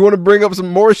 If you want to bring up some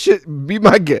more shit, be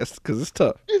my guest, because it's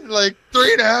tough. It's like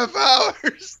 3.5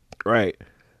 hours. Right.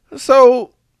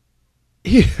 So,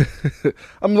 I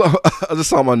just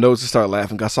saw my notes and started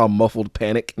laughing. I saw muffled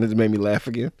panic, and it just made me laugh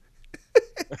again.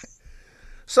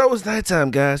 So it's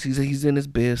nighttime, guys. He's in his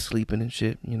bed sleeping and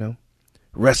shit, you know,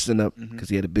 resting up because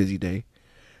he had a busy day.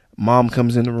 Mom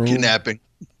comes in the room. Kidnapping.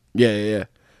 Yeah.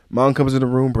 Mom comes in the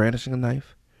room brandishing a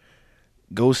knife.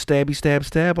 Goes stabby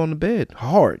stab on the bed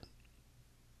hard,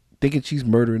 thinking she's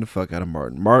murdering the fuck out of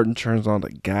Martin. Martin turns on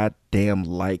the goddamn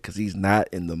light because he's not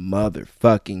in the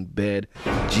motherfucking bed.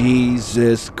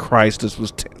 Jesus Christ, this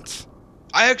was tense.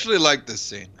 I actually like this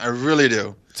scene. I really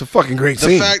do. It's a fucking great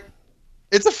scene.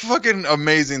 It's a fucking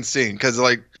amazing scene because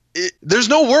there's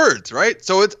no words, right?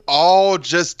 So it's all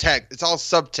just text. It's all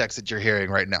subtext that you're hearing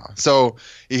right now. So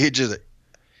you just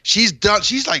she's done.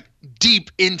 She's like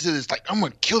deep into this. Like, I'm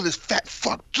gonna kill this fat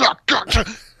fuck.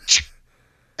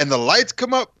 And the lights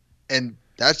come up, and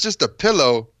that's just a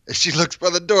pillow. And she looks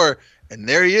by the door, and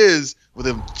there he is with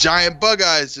them giant bug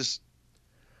eyes, just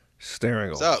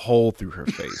staring a hole through her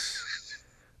face.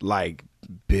 Like,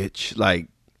 bitch, like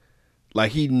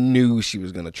he knew she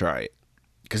was gonna try it,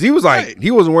 because he was like,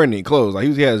 he wasn't wearing any clothes, like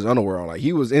he had his underwear on, like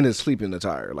he was in his sleeping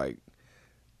attire, like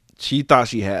she thought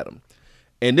she had him.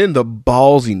 And then the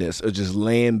ballsiness of just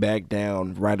laying back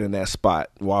down right in that spot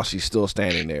while she's still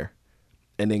standing there,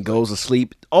 and then goes to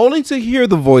sleep only to hear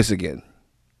the voice again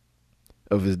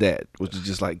of his dad, which is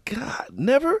just like, God,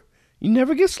 you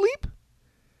never get sleep?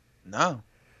 No.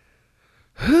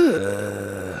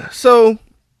 So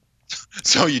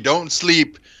you don't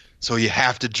sleep, so you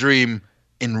have to dream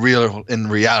in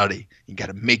reality. You got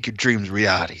to make your dreams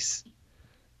realities.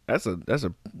 That's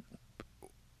a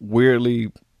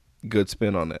weirdly good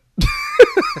spin on that.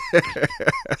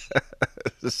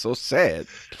 It's so sad.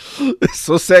 It's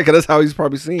so sad because that's how he's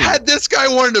probably seen. Had this guy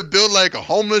wanted to build like a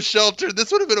homeless shelter,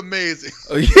 this would have been amazing.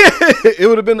 It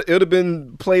would have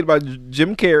been played by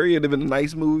Jim Carrey. It'd have been a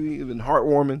nice movie. It'd have been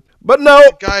heartwarming. But no,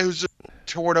 the guy who's just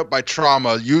torn up by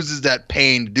trauma uses that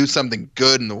pain to do something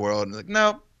good in the world. And like,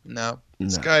 no.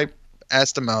 This guy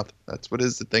ass to mouth. That's what the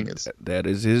thing is. That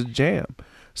is his jam.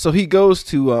 So he goes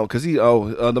to because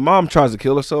the mom tries to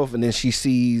kill herself, and then she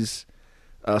sees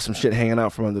some shit hanging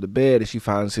out from under the bed, and she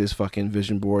finds his fucking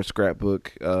vision board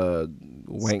scrapbook.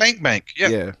 Spank bank.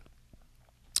 Yeah.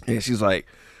 And she's like,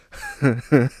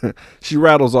 she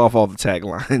rattles off all the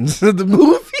taglines of the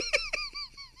movie.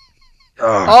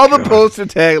 All the poster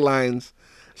taglines.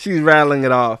 She's rattling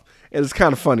it off, and it's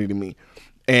kind of funny to me.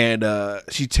 And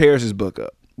she tears his book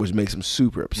up, which makes him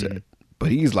super upset.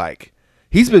 But he's like,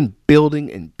 he's been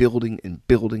building and building and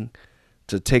building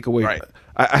to take away. Right.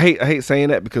 I hate saying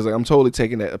that because I'm totally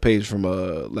taking that a page from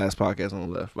last podcast on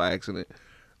the left by accident.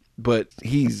 But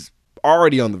he's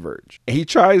already on the verge. And he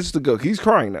tries to go. He's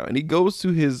crying now, and he goes to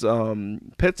his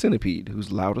pet centipede,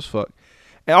 who's loud as fuck.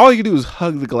 And all he can do is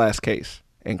hug the glass case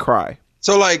and cry.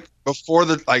 So like before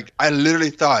I literally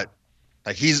thought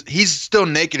like he's still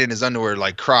naked in his underwear,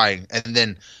 like crying, and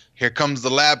then here comes the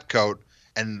lab coat.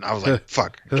 And I was like,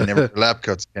 fuck, I can never wear lab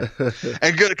coats again.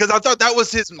 And good, because I thought that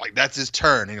was that's his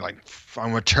turn. And you're like,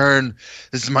 I'm going to turn.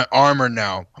 This is my armor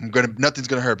now. Nothing's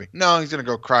going to hurt me. No, he's going to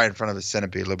go cry in front of his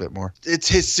centipede a little bit more. It's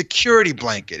his security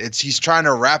blanket. He's trying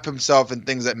to wrap himself in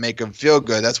things that make him feel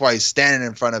good. That's why he's standing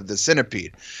in front of the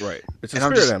centipede. Right. It's a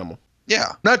spirit animal. Yeah.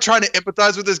 I'm not trying to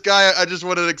empathize with this guy. I just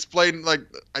wanted to explain,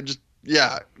 I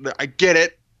get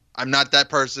it. I'm not that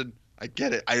person. I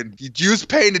get it. I use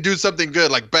pain to do something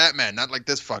good, like Batman, not like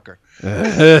this fucker.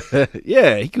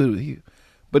 Yeah, he could.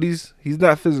 But he's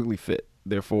not physically fit.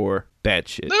 Therefore, bad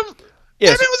shit. Batman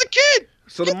was a kid.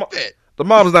 So the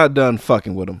mom's not done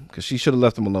fucking with him because she should have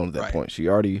left him alone at that point. She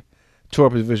already tore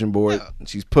up his vision board and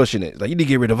she's pushing it. Like, you need to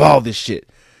get rid of all this shit.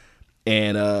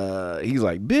 And he's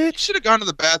like, bitch. Should have gone to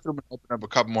the bathroom and opened up a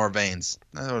couple more veins.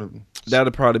 That'd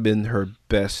have probably been her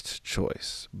best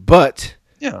choice. But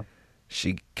yeah.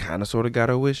 She kind of sort of got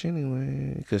her wish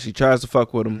anyway because she tries to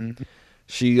fuck with him. Mm-hmm.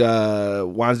 She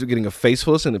winds up getting a face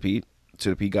full of centipede.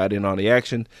 Centipede got in on the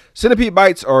action. Centipede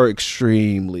bites are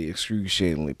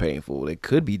excruciatingly painful. They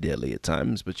could be deadly at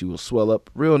times, but you will swell up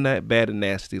real bad and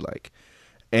nasty like.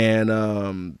 And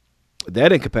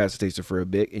that incapacitates her for a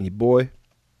bit. And your boy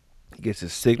gets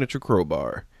his signature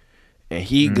crowbar. And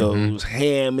he goes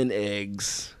ham and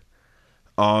eggs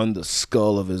on the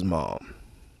skull of his mom.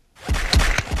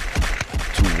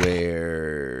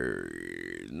 Where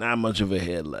not much of a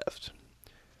head left.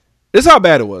 This is how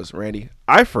bad it was, Randy.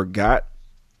 I forgot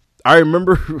I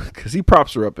remember because he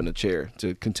props her up in a chair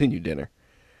to continue dinner.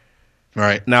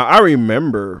 Right. Now I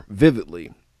remember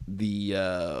vividly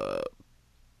the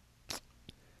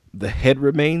head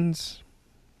remains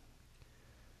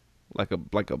like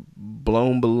a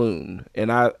blown balloon,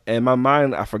 and in my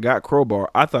mind I forgot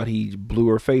Crowbar. I thought he blew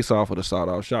her face off with a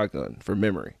sawed-off shotgun from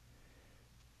memory.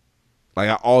 Like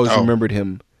I always remembered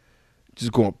him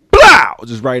just going blow,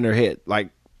 just right in her head.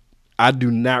 Like I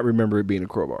do not remember it being a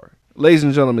crowbar. Ladies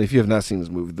and gentlemen, if you have not seen this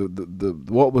movie, the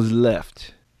what was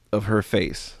left of her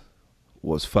face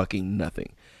was fucking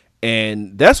nothing,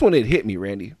 and that's when it hit me,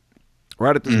 Randy.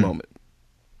 Right at this moment.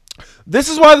 This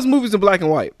is why this movie's in black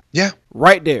and white. Yeah.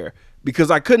 Right there.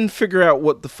 Because I couldn't figure out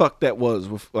what the fuck that was,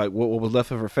 with like what was left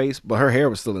of her face, but her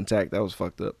hair was still intact. That was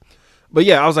fucked up. But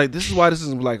yeah, I was like, this is why this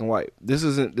isn't black and white. This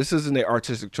isn't an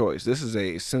artistic choice. This is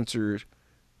a censored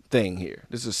thing here.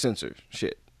 This is censored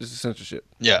shit. This is censorship.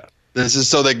 Yeah. This is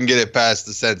so they can get it past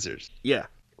the censors. Yeah.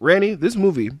 Randy, this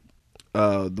movie,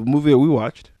 the movie that we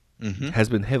watched, has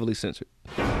been heavily censored.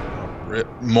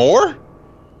 More?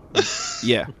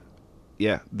 Yeah.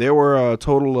 Yeah. There were a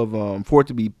total of, for it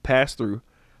to be passed through,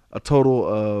 a total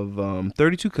of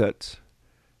 32 cuts,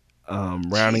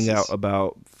 rounding out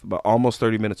about almost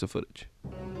 30 minutes of footage.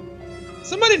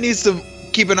 Somebody needs to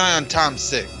keep an eye on Tom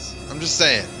Six. I'm just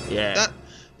saying. Yeah.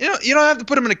 You don't have to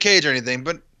put him in a cage or anything,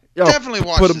 but definitely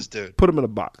watch this dude. Put him in a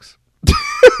box.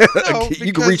 No,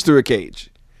 you can reach through a cage.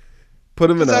 Put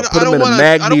him in a a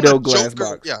Magneto glass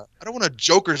box. Yeah, I don't want a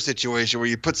Joker situation where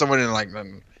you put someone in like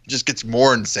it just gets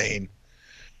more insane.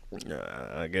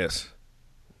 I guess.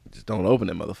 Just don't open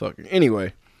that motherfucker.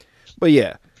 Anyway, but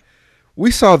yeah,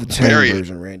 we saw the tame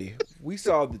version, Randy. We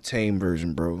saw the tame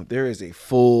version, bro. There is a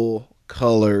full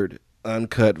colored,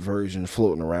 uncut version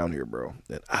floating around here, bro.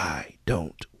 And I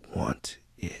don't want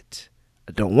it.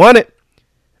 I don't want it.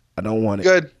 I don't want it.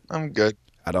 Good. I'm good.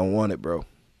 I don't want it, bro.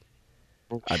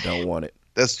 I don't want it.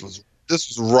 This was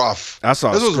rough. I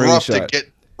saw this a was rough to screenshot.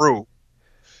 get through.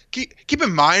 Keep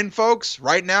in mind, folks,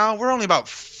 right now we're only about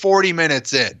 40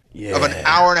 minutes in of an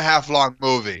hour and a half long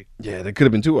movie. Yeah, that could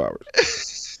have been 2 hours.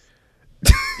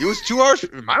 It was 2 hours.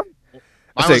 Mine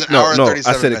I was an hour and 37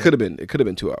 I said minutes. it could have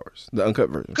been 2 hours. The uncut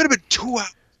version. Could have been 2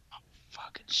 hours. Oh,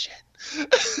 fucking shit.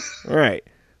 All right.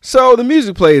 So the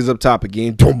music plays up top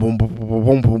again. Boom, boom, boom, boom,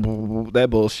 boom, boom, boom, boom, that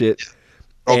bullshit.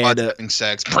 Robot having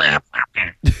sex.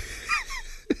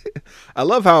 I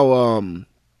love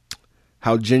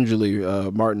how gingerly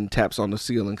Martin taps on the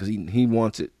ceiling because he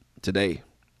wants it today.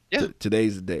 Yeah.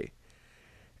 Today's the day.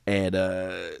 And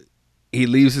he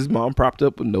leaves his mom propped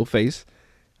up with no face.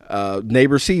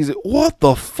 Neighbor sees it. What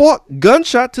the fuck?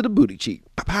 Gunshot to the booty cheek.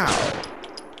 Pow.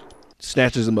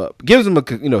 Snatches him up. Gives him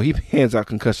he hands out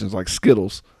concussions like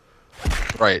Skittles.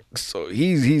 Right. So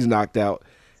he's knocked out.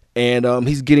 And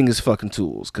he's getting his fucking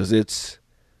tools because it's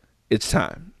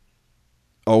time.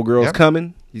 Old girl's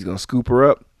coming. He's gonna scoop her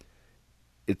up.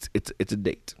 It's a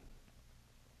date.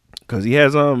 Because he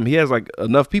has like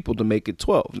enough people to make it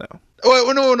 12 now.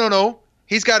 Oh no.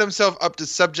 He's got himself up to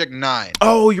subject 9.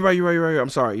 Oh, you're right. I'm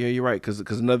sorry. Yeah, you're right. Because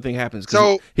another thing happens.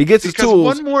 So he gets his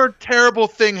tools. One more terrible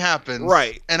thing happens.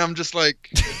 Right. And I'm just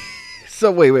like.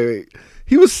 So wait.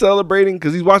 He was celebrating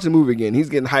because he's watching the movie again. He's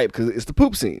getting hyped because it's the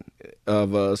poop scene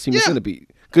of Human Centipede.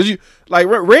 Because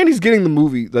Randy's getting the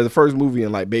movie, the first movie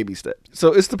in like baby steps.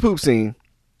 So it's the poop scene,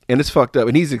 and it's fucked up,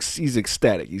 and he's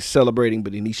ecstatic. He's celebrating,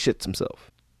 but then he shits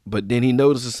himself. But then he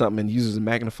notices something and uses a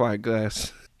magnifying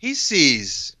glass. He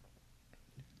sees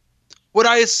what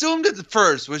I assumed at the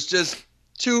first was just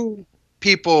 2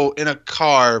 people in a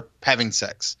car having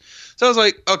sex. So I was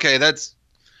like, okay, that's.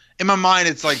 In my mind,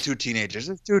 it's like 2 teenagers.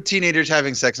 It's 2 teenagers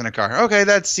having sex in a car. Okay,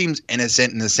 that seems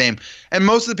innocent and the same. And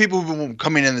most of the people who've been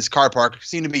coming in this car park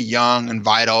seem to be young and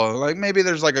vital. Like maybe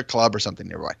there's like a club or something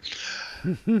nearby.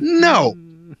 No.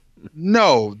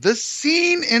 The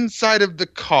scene inside of the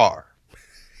car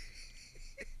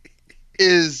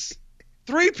is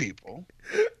 3 people.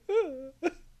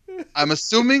 I'm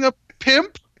assuming a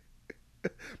pimp,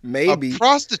 maybe a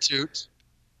prostitute,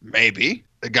 maybe.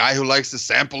 The guy who likes to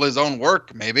sample his own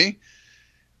work, maybe.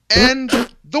 And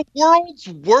the world's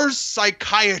worst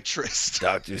psychiatrist.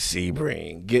 Dr.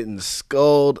 Sebring getting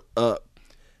skulled up.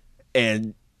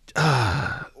 And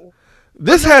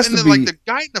this has to be... like the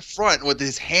guy in the front with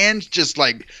his hands just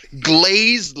like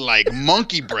glazed like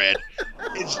monkey bread.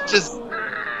 It's just...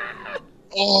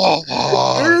 This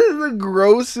is the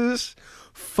grossest,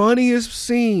 funniest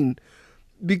scene.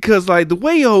 Because like the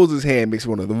way he holds his hand makes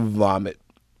one of them vomit.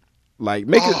 Like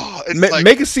make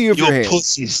a sea of your hands. Your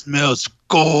pussy smells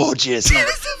gorgeous.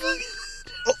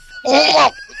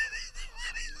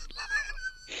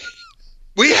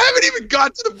 We haven't even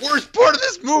got to the worst part of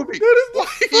this movie. That is the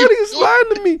funniest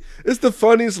line to me. It's the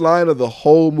funniest line of the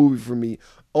whole movie for me.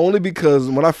 Only because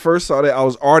when I first saw that, I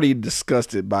was already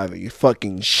disgusted by the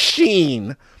fucking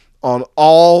sheen on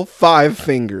all 5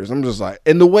 fingers. I'm just like,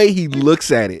 and the way he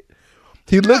looks at it.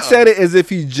 He looks at it as if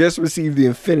he just received the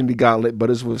Infinity Gauntlet,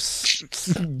 but it's with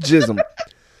jism.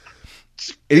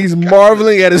 And he's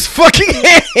marveling at his fucking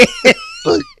hand.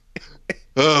 Like,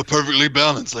 perfectly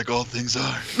balanced, like all things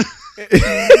are.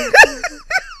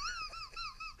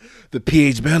 The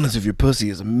pH balance of your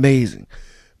pussy is amazing.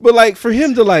 But like for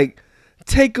him to like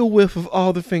take a whiff of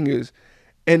all the fingers,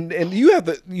 and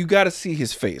you got to see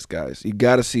his face, guys. You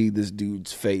got to see this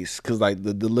dude's face because like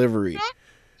the delivery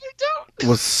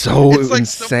was so it's like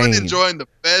insane. Someone enjoying the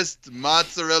best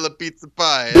mozzarella pizza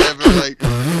pie ever. Like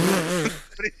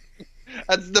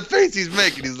that's the face he's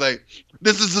making. He's like,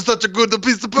 "This is such a good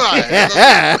piece of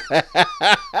pie."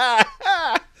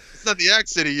 It's not the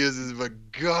accent he uses, but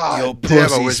God, your damn,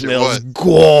 pussy I wish smells it was.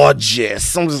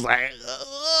 gorgeous. I'm just like,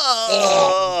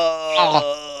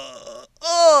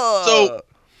 So,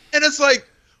 and it's like,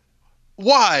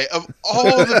 why of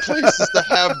all the places to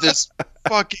have this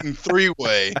fucking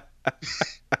 3-way?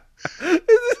 I'm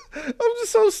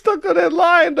just so stuck on that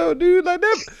line though, dude. Like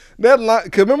that line.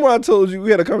 Cause remember when I told you we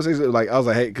had a conversation? Like I was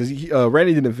like, hey, cause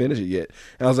Randy didn't finish it yet,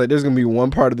 and I was like, there's gonna be one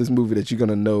part of this movie that you're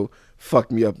gonna know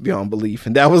fucked me up beyond belief,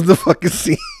 and that was the fucking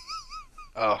scene.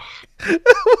 Oh,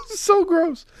 That was so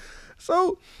gross.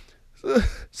 So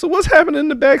what's happening in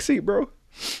the backseat, bro?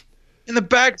 in the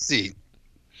back seat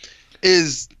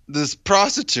is this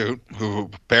prostitute who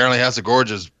apparently has a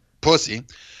gorgeous pussy.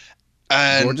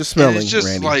 And Gorgeous smelling, it's just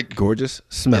Randy. like Gorgeous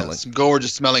smelling. some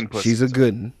gorgeous smelling pussy. She's a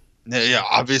good one. Yeah,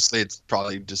 obviously it's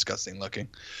probably disgusting looking.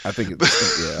 I think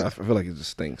yeah, I feel like it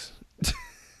just stinks.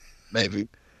 Maybe.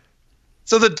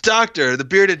 So the doctor, the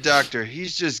bearded doctor,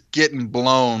 he's just getting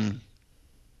blown.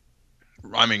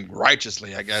 I mean,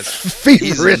 righteously, I guess. He's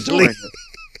Feverishly. enjoying it.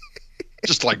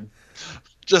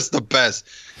 Just the best.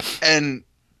 And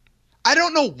I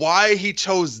don't know why he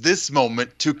chose this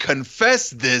moment to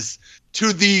confess this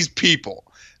to these people.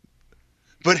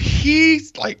 But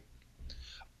he's like,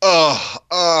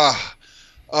 I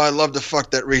love to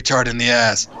fuck that retard in the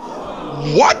ass.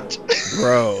 What?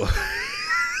 Bro.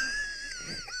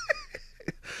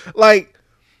 Like,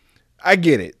 I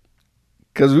get it.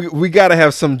 Because we got to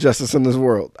have some justice in this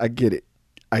world. I get it.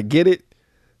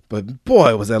 But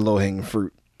boy, was that low-hanging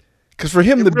fruit. Because for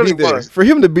him to really be there,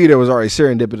 was. was already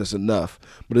serendipitous enough.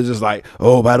 But it's just like,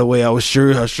 oh, by the way, I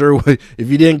sure would, if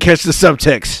you didn't catch the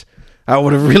subtext, I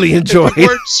would have really enjoyed We it.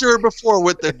 weren't sure before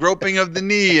with the groping of the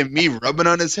knee and me rubbing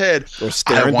on his head. Or I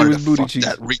staring wanted through his to booty fuck cheeks.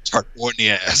 that retard boy in the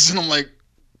ass. And I'm like,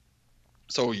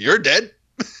 so you're dead?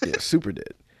 Yeah, super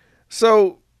dead.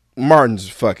 So Martin's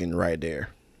fucking right there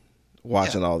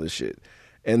watching all this shit.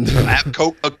 And Lab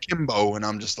coat akimbo. And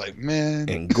I'm just like, man.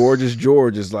 And Gorgeous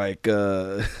George is like,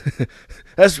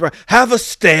 that's right. Have a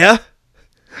stare.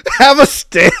 Have a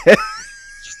stare.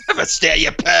 Have a stare,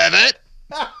 you pervert.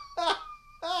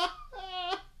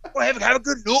 Well, have a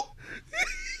good look.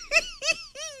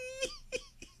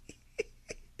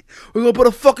 We're going to put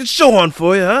a fucking show on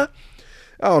for you, huh?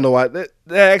 I don't know why. The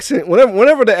accent,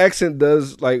 whenever the accent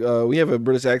does, like, we have a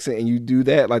British accent and you do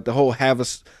that, like the whole have a,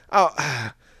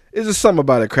 it's just something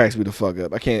about it cracks me the fuck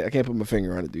up. I can't put my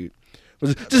finger on it, dude.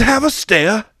 Just have a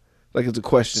stare. Like it's a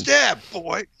question. Stare,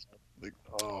 boy. Like,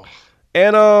 oh.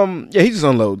 And yeah, he just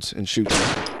unloads and shoots.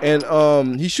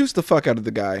 And he shoots the fuck out of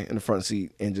the guy in the front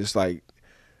seat and just like,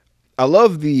 I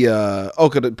love the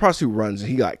cause the prostitute runs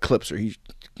and he like clips her. He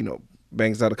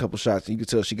bangs out a couple shots and you can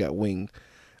tell she got winged.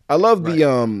 I love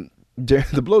the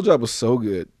the blowjob was so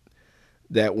good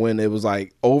that when it was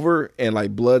like over and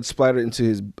like blood splattered into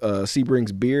his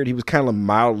Sebring's beard, he was kind of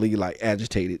mildly like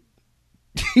agitated.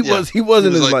 He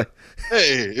wasn't as like,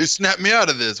 hey, you snapped me out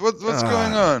of this. What's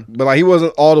going on? But like he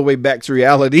wasn't all the way back to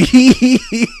reality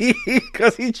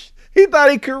because he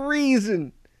thought he could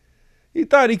reason. He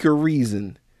thought he could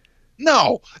reason.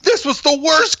 No, this was the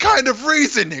worst kind of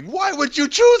reasoning. Why would you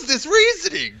choose this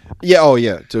reasoning? Yeah, oh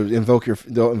yeah, to invoke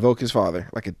his father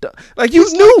like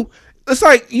you knew. It's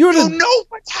like you know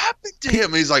what happened to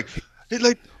him. He's like,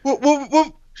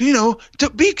 well, to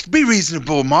be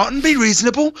reasonable, Martin. Be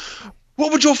reasonable.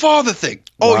 What would your father think?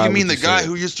 Why You mean would the you guy say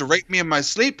who used to rape me in my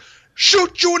sleep?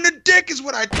 Shoot you in the dick is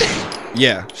what I think.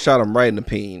 Yeah, shot him right in the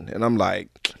peen, and I'm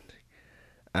like,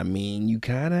 I mean, you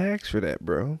kind of asked for that,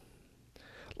 bro.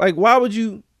 Like, why would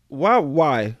you?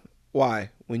 Why?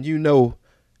 When you know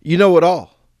it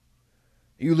all.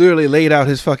 You literally laid out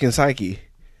his fucking psyche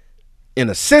in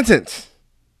a sentence.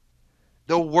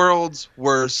 The world's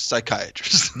worst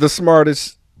psychiatrist. The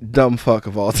smartest dumb fuck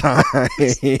of all time.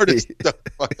 Smartest dumb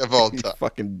fuck of all time.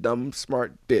 Fucking dumb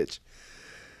smart bitch.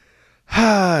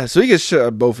 So he gets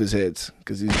shot both his heads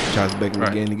because he tries to beg him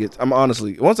again. I'm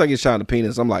honestly, once I get shot in the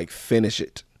penis, I'm like, finish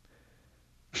it.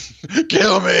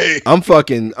 Kill me. I'm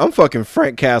fucking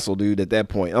Frank Castle, dude. At that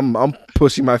point, I'm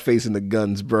pushing my face in the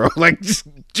guns, bro. Like, just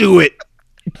do it.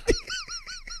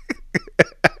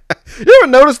 You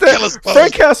ever notice that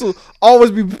Frank Castle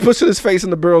always be pushing his face in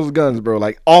the barrels of guns, bro?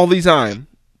 Like all the time.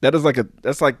 That's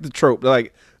like the trope. They're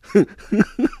like,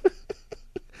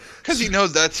 because he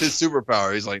knows that's his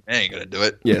superpower. He's like, I ain't gonna do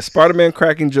it. Yeah, Spider-Man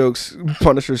cracking jokes.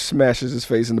 Punisher smashes his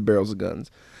face in the barrels of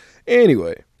guns.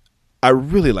 Anyway, I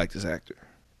really like this actor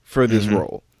for this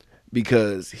role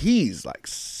because he's like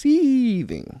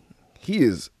seething. He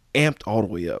is amped all the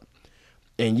way up.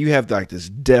 And you have like this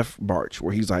death march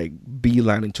where he's like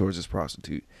beelining towards this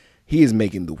prostitute. He is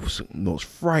making the most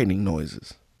frightening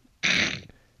noises.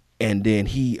 And then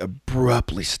he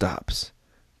abruptly stops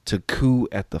to coo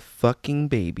at the fucking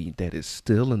baby that is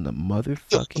still in the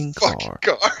motherfucking car.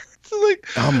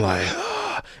 I'm like,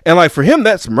 and like for him,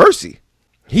 that's mercy.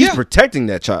 He's protecting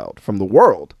that child from the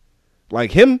world.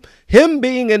 Like him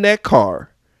being in that car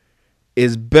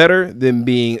is better than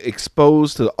being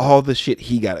exposed to all the shit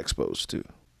he got exposed to.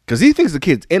 Because he thinks the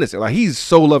kid's innocent. Like, he's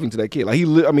so loving to that kid. Like,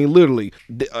 literally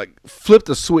flipped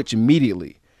a switch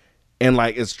immediately. And,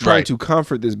 like, is trying to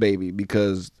comfort this baby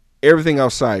because everything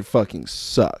outside fucking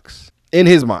sucks. In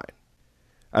his mind.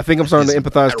 I think I'm starting to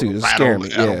empathize, too. It's scaring me.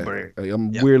 Yeah.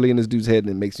 I'm weirdly in this dude's head, and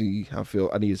it makes me,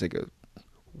 I need to take a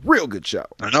real good shot.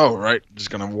 I know, right?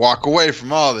 Just going to walk away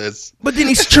from all this. But then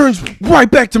he turns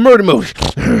right back to murder mode.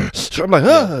 So I'm like,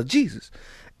 oh, Jesus.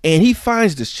 And he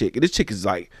finds this chick. And this chick is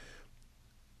like,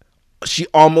 she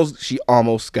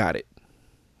almost got it.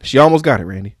 She almost got it,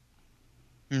 Randy.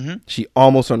 Mm-hmm. She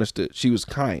almost understood. She was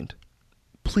kind.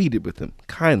 Pleaded with him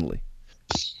kindly.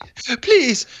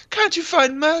 Please, can't you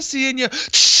find mercy in your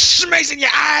mace in your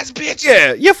eyes, bitch?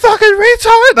 Yeah, you fucking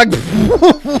retard. Like,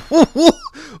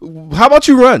 how about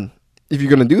you run if you're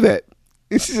gonna do that?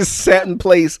 She just sat in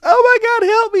place. Oh my God,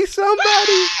 help me,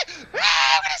 somebody!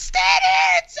 I'm gonna stand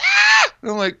it.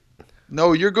 I'm like,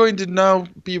 no, you're going to now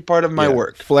be a part of my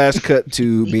work. Flash cut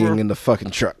to being in the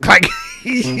fucking truck. Like,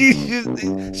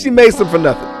 she makes him for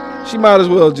nothing. She might as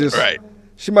well just. Right.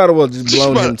 She might have well just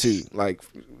blown him too. Like,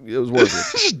 it was worth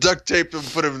it. Just duct tape him,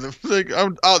 put him in the. Like,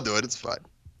 I'll do it. It's fine.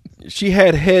 She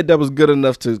had head that was good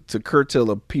enough to curtail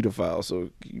a pedophile, so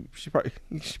she probably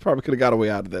could have got away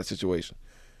out of that situation.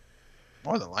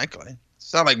 More than likely.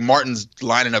 It's not like Martin's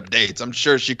lining up dates. I'm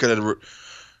sure she could have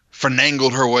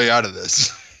finagled her way out of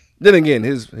this. Then again,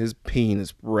 his peen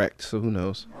is wrecked, so who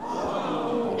knows?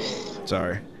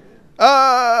 Sorry.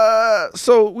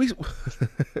 So we.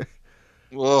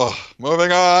 Whoa,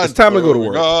 moving on. It's time to go to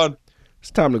work.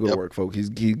 It's time to go to work, folks. He's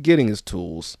getting his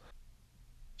tools.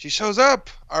 She shows up,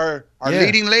 our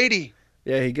leading lady.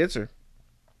 Yeah, he gets her,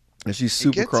 and she's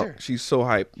super. She's so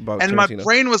hyped about. And Tarantino. My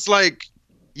brain was like,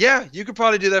 "Yeah, you could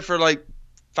probably do that for like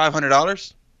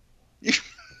 $500."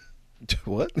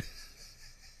 What?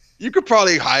 You could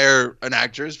probably hire an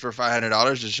actress for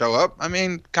 $500 to show up. I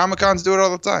mean, Comic-Cons do it all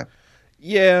the time.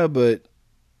 Yeah, but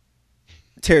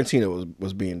Tarantino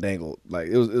was being dangled. Like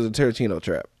it was a Tarantino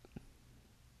trap.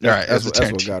 Right, that's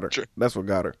what got her. That's what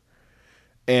got her.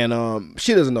 And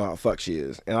she doesn't know how fucked she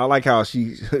is. And I like how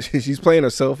she's playing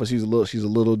herself, and she's a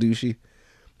little douchey,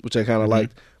 which I kind of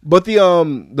liked. But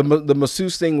the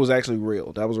masseuse thing was actually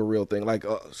real. That was a real thing. Like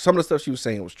some of the stuff she was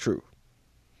saying was true.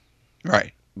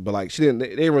 Right. But like they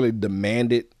didn't really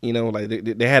demand it, you know. Like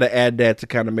they had to add that to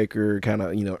kind of make her kind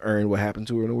of earn what happened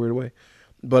to her in a weird way.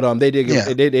 But they did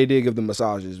give them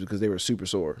massages because they were super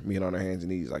sore, being on their hands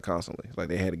and knees like constantly. Like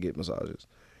they had to get massages.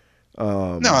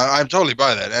 No, I'm totally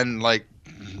by that, and like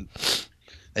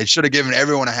they should have given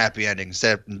everyone a happy ending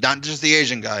instead of not just the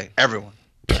Asian guy. Everyone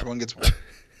gets one.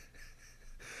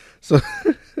 So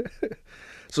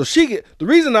the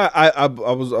reason I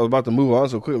was about to move on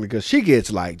so quickly because she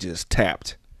gets like just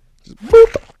tapped. Just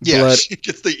boop, yeah, blood. She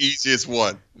gets the easiest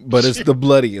one, but it's the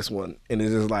bloodiest one, and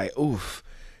it's just like oof.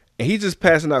 And he's just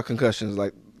passing out concussions.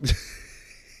 Like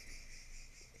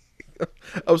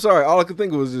I'm sorry, all I could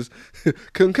think of was just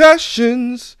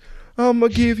concussions. I'ma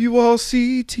give you all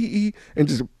CTE and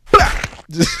just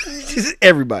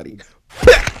everybody.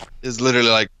 It's literally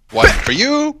like one for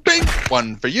you, bing.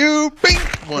 One for you, bing.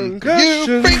 One for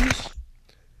you, bing.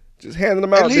 Just handing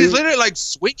them out. And he's literally like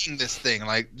swinging this thing,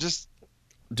 like just.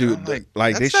 Dude,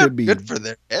 like they should be good for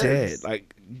their heads. Dead.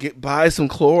 Like buy some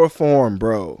chloroform,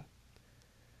 bro.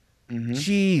 Mm-hmm.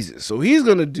 Jesus. So he's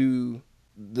gonna do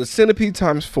the Centipede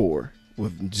 ×4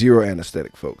 with zero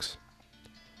anesthetic, folks.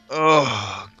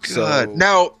 Oh God! So-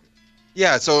 Now,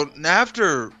 yeah. So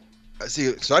after,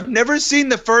 see, so I've never seen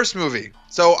the first movie,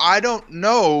 so I don't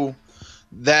know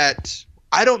that.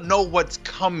 I don't know what's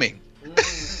coming.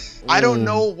 I don't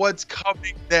know what's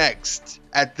coming next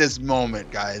at this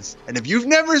moment, guys. And if you've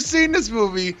never seen this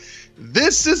movie,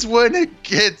 this is when it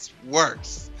gets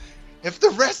worse. If the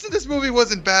rest of this movie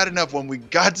wasn't bad enough when we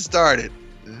got started,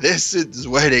 this is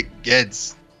when it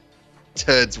gets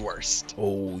to its worst.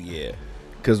 Oh yeah,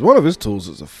 because one of his tools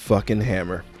is a fucking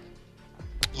hammer.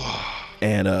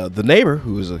 And the neighbor,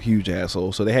 who is a huge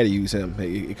asshole, so they had to use him.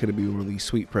 It could have been one of these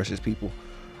sweet, precious people.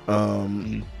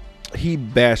 He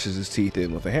bashes his teeth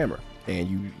in with a hammer, and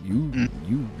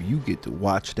you get to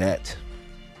watch that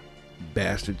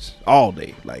bastards all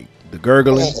day, like the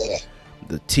gurgling,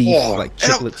 the teeth, like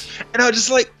chiclets. And I was just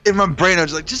like, in my brain, I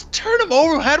was like, just turn him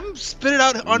over, have him spit it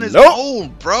out on his Nope. own,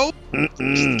 bro.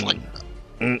 Just like,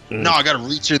 no, I gotta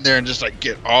reach in there and just like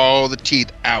get all the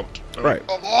teeth out. Right.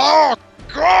 Oh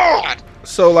God.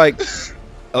 So like,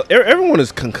 everyone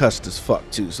is concussed as fuck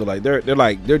too. So like they're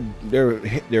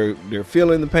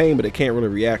feeling the pain, but they can't really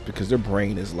react because their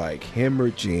brain is like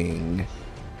hemorrhaging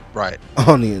Right.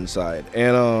 on the inside.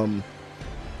 And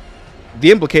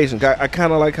the implication, I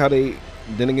kind of like how they.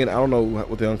 Then again, I don't know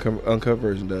what the uncut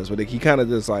version does, but he kind of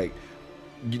just like,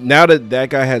 now that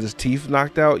guy has his teeth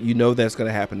knocked out, you know that's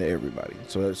gonna happen to everybody.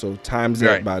 So times that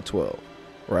Right. by 12,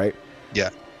 right?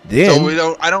 Yeah. Then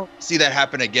So I don't see that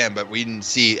happen again, but we didn't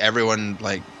see everyone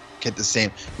like get the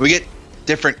same. We get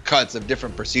different cuts of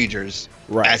different procedures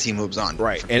right. as he moves on.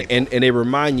 Right, for and people. they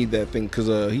remind you that thing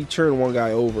because he turned one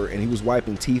guy over and he was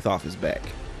wiping teeth off his back.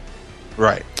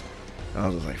 Right. I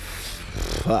was just like,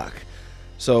 fuck.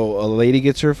 So a lady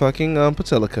gets her fucking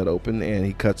patella cut open, and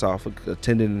he cuts off a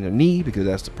tendon in her knee because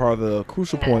that's the part of the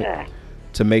crucial point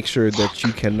to make sure that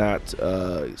you cannot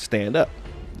stand up,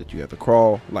 that you have to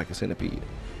crawl like a centipede.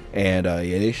 And yeah,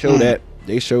 they show that.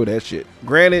 They show that shit.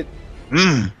 Granted,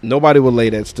 nobody would lay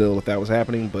that still if that was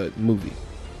happening, but movie.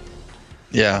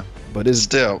 Yeah. But it's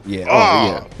Still. yeah.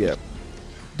 Oh. Oh yeah.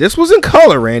 This was in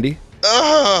color, Randy.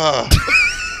 Ugh.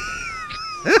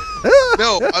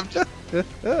 No, I'm just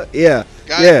Yeah.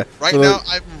 guys. Yeah. Right So- now,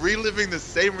 I'm reliving the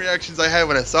same reactions I had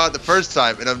when I saw it the first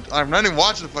time, and I'm not even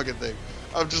watching the fucking thing.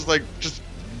 I'm just like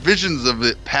visions of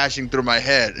it passing through my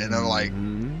head, and I'm like,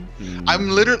 I'm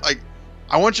literally like,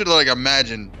 I want you to like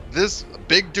imagine this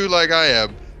big dude like I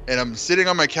am, and I'm sitting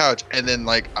on my couch, and then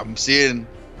like I'm seeing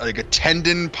like a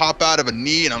tendon pop out of a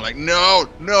knee, and I'm like, no,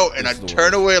 and I It's the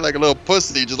turn worst. away like a little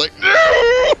pussy, just like,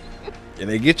 no. And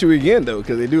they get you again though,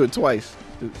 because they do it twice.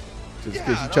 Just Yeah,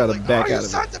 because you and try I to was like, back you out of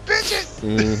sons of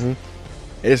bitches. it.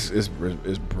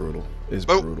 It's brutal. It's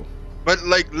But- brutal. But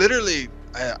like literally,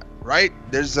 right?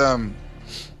 There's a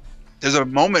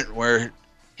moment where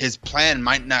his plan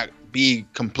might not be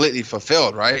completely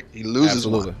fulfilled, right? He loses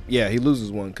Absolutely. one. Yeah, he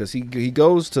loses one because he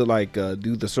goes to like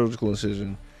do the surgical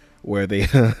incision where they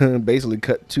basically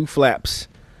cut 2 flaps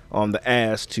on the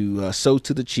ass to sew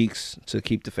to the cheeks to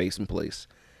keep the face in place.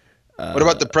 What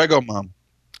about the Prego mom?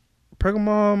 Prego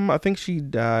mom, I think she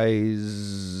dies.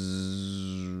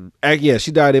 Yeah,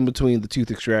 she died in between the tooth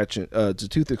extraction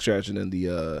and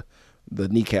the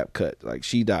kneecap cut. Like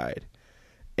she died,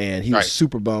 and he was Right.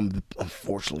 super bummed.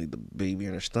 Unfortunately, the baby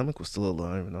in her stomach was still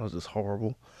alive, and that was just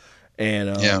horrible.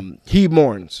 And he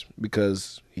mourns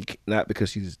because not because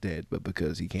she's dead, but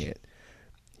because he can't.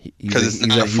 Because it's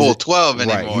not a full 12 right,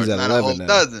 anymore. he's It's at not a 11 whole now.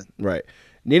 dozen. Right.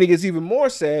 And then he gets even more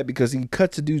sad because he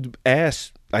cuts a dude's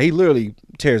ass. Like, he literally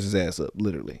tears his ass up,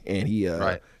 literally, and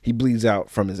he bleeds out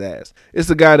from his ass. It's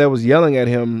the guy that was yelling at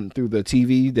him through the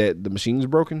TV that the machine's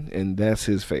broken, and that's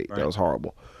his fate. Right. That was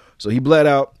horrible. So he bled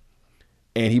out,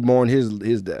 and he mourned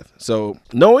his death. So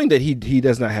knowing that he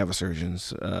does not have a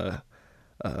surgeon's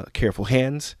careful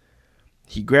hands,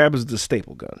 he grabs the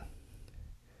staple gun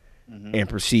and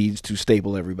proceeds to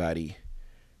staple everybody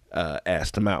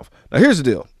ass to mouth. Now here's the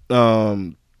deal.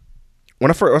 When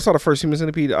I saw the first Human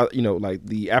Centipede, like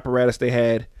the apparatus they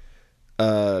had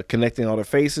connecting all their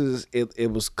faces,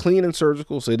 it was clean and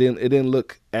surgical, so it didn't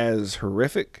look as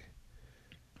horrific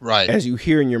Right. as you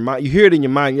hear in your mind. You hear it in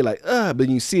your mind, you're like, but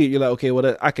when you see it, you're like, okay,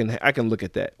 well, I can look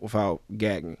at that without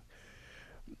gagging.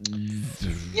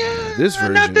 Yeah, This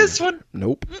version, not this one.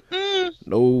 Nope.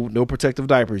 No protective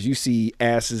diapers. You see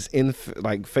asses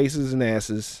like faces and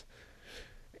asses,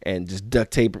 and just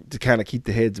duct tape to kind of keep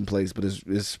the heads in place. But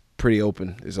it's pretty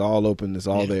open. It's all open. It's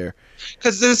all there.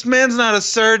 Because this man's not a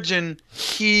surgeon.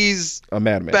 He's A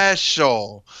madman.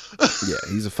 special. Yeah,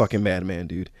 he's a fucking madman,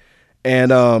 dude.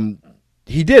 And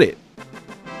he did it.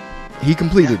 He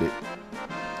completed it.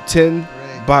 10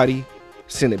 body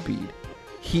centipede.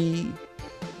 He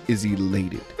is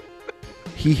elated.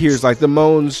 he hears like the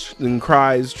moans and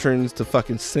cries turns to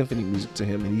fucking symphony music to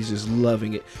him, and he's just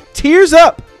loving it. Tears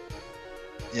up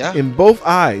in both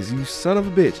eyes, you son of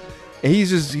a bitch. And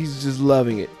he's just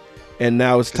loving it. And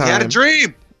now it's time. He had a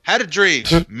dream,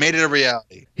 made it a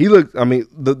reality. He looked, I mean,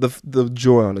 the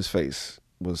joy on his face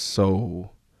was so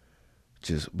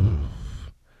just.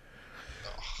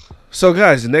 So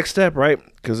guys, the next step, right?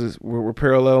 Because we're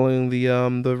paralleling the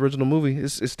original movie.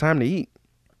 It's time to eat.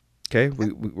 Okay,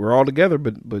 we're all together,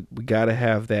 but we gotta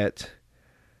have that.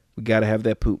 We gotta have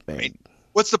that poop, man. Right.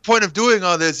 What's the point of doing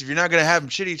all this if you're not gonna have them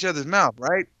shit each other's mouth,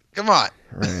 right? Come on.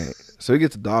 Right. So he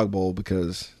gets a dog bowl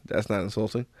because that's not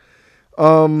insulting.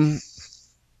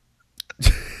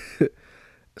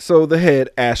 So the head,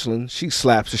 Ashlyn, she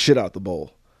slaps the shit out the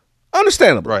bowl.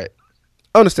 Understandable. Right.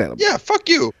 Understandable. Yeah, fuck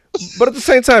you. But at the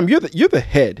same time, you're the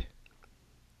head.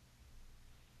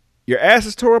 Your ass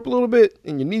is tore up a little bit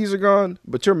and your knees are gone,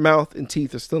 but your mouth and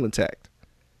teeth are still intact.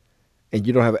 And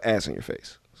you don't have an ass on your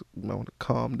face. So you might want to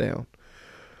calm down.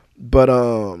 But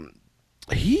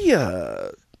he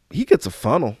gets a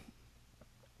funnel.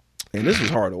 And this was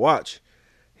hard to watch.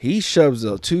 He shoves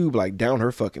a tube like down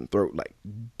her fucking throat, like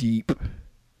deep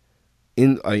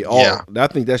in I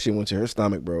think that shit went to her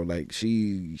stomach, bro. Like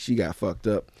she got fucked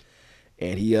up.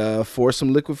 And he forced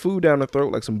some liquid food down her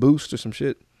throat, like some Boost or some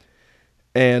shit.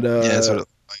 And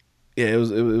it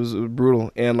was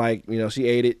brutal. And like, you know, she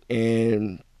ate it,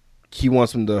 and he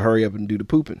wants him to hurry up and do the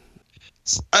pooping.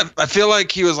 I feel like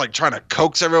he was like trying to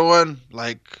coax everyone,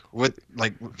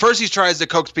 first he tries to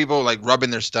coax people like rubbing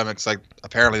their stomachs, like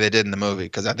apparently they did in the movie,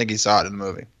 because I think he saw it in the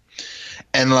movie,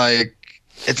 and like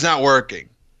it's not working.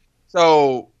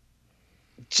 So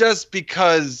just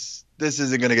because this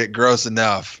isn't gonna get gross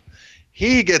enough,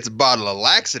 he gets a bottle of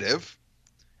laxative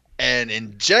and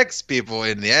injects people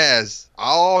in the ass,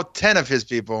 all 10 of his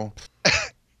people.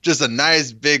 Just a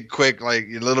nice big quick, like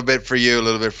a little bit for you, a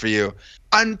little bit for you.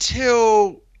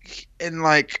 Until in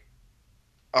like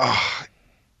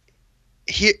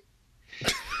he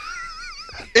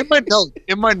in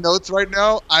my notes right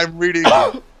now, I'm reading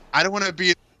I don't want to be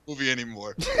in the movie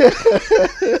anymore.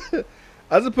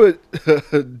 I just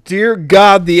put dear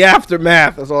God, the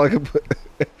aftermath. That's all I can put.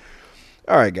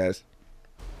 All right, guys.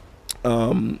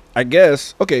 I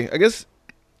guess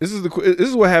this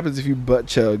is what happens if you butt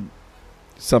chug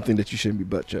something that you shouldn't be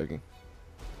butt chugging.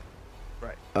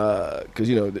 Right. Because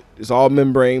you know it's all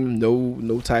membrane,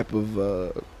 no type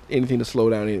of anything to slow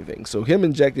down anything. So him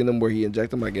injecting them where he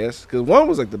injected them, I guess, because one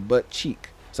was like the butt cheek,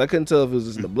 so I couldn't tell if it was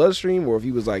just in the bloodstream or if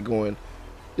he was like going.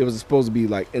 It was supposed to be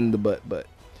like in the butt.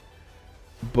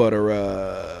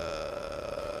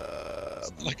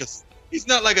 He's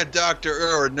not like a doctor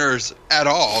or a nurse at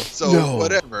all. So no.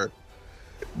 Whatever.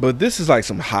 But this is like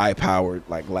some high powered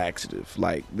like laxative.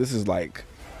 Like this is the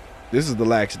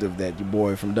laxative that your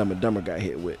boy from Dumb and Dumber got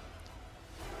hit with.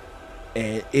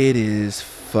 And it is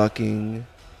fucking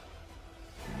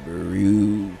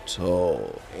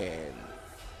brutal. And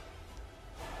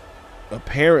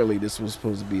apparently this was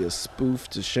supposed to be a spoof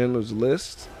to Schindler's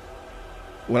List.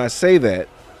 When I say that,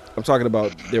 I'm talking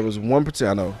about there was one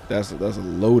particular. I know that's a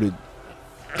loaded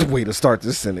way to start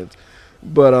this sentence,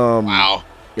 but wow.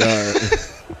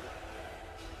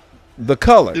 The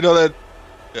color. You know that.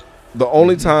 Yeah. The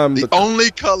only time the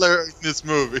only color in this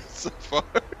movie so far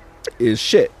is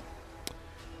shit.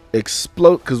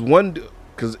 Explode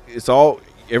because it's all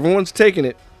everyone's taking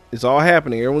it. It's all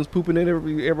happening. Everyone's pooping in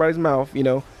everybody's mouth, you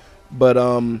know. But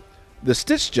the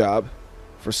stitch job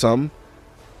for some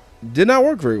did not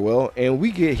work very well, and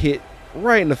we get hit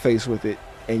right in the face with it,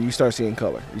 and you start seeing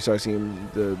color. You start seeing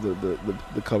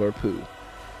the color poo,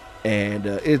 and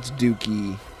it's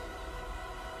dookie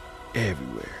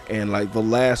everywhere. And like the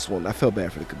last one, I felt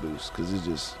bad for the caboose because it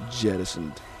just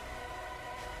jettisoned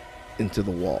into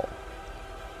the wall.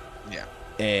 Yeah,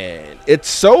 and it's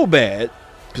so bad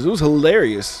because it was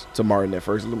hilarious to Martin at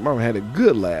first. Martin had a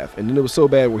good laugh, and then it was so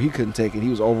bad where he couldn't take it. He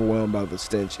was overwhelmed by the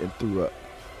stench and threw up.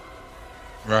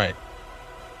 Right.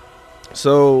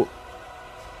 So,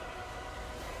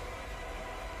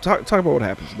 talk about what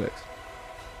happens next.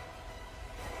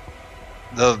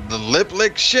 The lip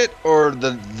lick shit or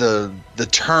the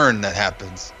turn that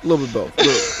happens. A little bit of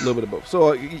both. little bit of both.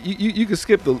 So you can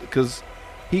skip because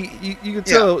you could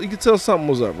tell you could tell something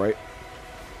was up, right?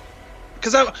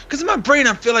 Because in my brain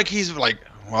I feel like he's like,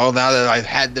 well, now that I've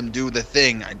had them do the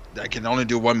thing, I can only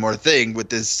do one more thing with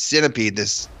this centipede,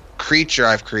 this creature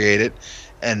I've created.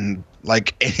 And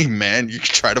like any man, you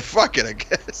can try to fuck it, I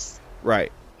guess.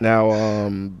 Right. Now,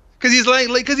 because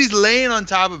he's laying on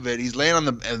top of it. He's laying on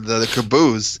the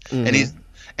caboose, and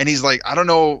he's like, I don't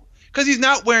know, because he's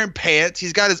not wearing pants.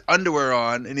 He's got his underwear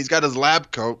on, and he's got his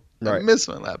lab coat. I miss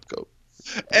my lab coat.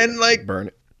 And like burn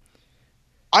it.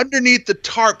 Underneath the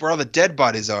tarp where all the dead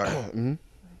bodies are,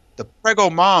 the prego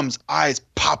mom's eyes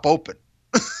pop open.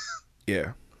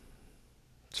 Yeah.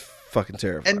 It's fucking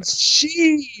terrifying. And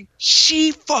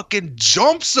she fucking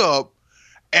jumps up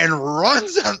and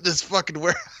runs out this fucking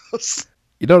warehouse.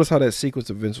 You notice how that sequence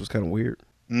of events was kind of weird?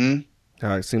 Hmm.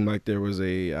 How it seemed like there was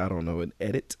an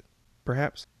edit,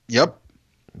 perhaps? Yep.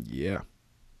 Yeah.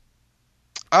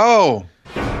 Oh.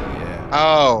 Yeah.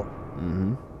 Oh.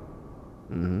 Mm-hmm.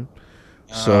 Mm-hmm.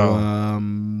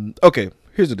 So, okay,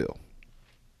 here's the deal.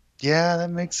 Yeah, that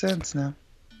makes sense now.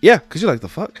 Yeah, because you're like, the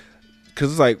fuck?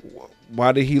 Because it's like,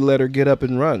 why did he let her get up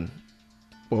and run?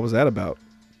 What was that about?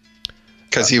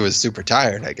 Because he was super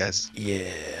tired, I guess.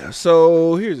 Yeah.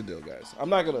 So, here's the deal, guys. I'm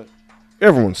not going to...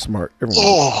 Everyone's smart.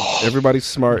 Everybody's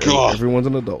smart. God. Everyone's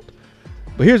an adult.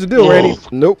 But here's the deal, Randy.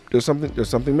 Nope. There's something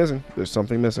missing. There's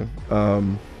something missing.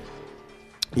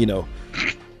 You know,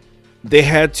 they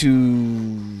had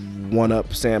to one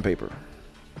up sandpaper.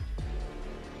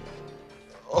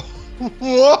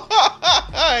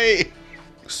 Why?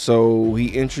 So he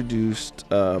introduced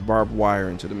barbed wire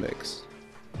into the mix.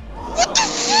 What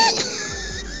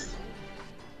the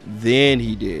Then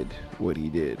he did what he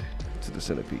did to the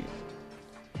centipede.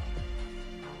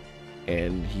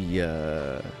 And he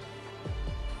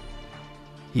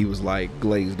was like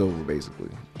glazed over basically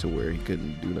to where he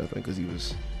couldn't do nothing because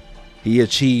he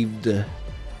achieved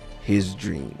his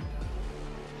dream.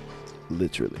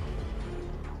 Literally.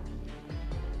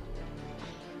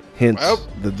 Hence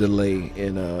the delay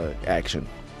in action.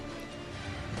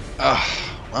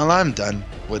 Well, I'm done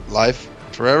with life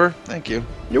forever. Thank you.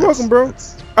 You're welcome, bro.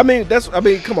 I mean,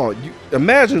 come on. You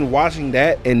imagine watching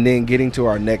that and then getting to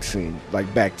our next scene,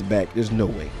 like back to back. There's no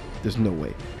way.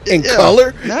 In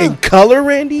color? No. In color,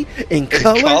 Randy? In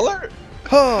color?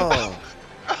 Oh.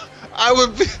 I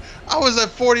was at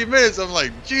 40 minutes. I'm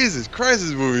like, Jesus Christ,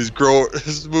 this movie's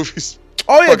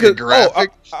oh yeah, because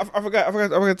graphic. I forgot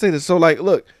to say this. So like,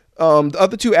 look, the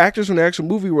other two actors from the actual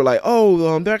movie were like,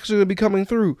 they're actually gonna be coming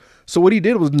through. So what he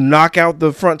did was knock out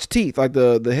the front's teeth, like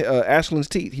the Ashlyn's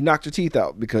teeth. He knocked her teeth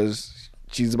out because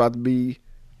she's about to be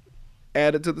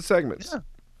added to the segments.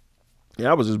 Yeah,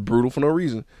 that was just brutal for no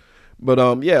reason. But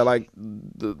like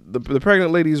the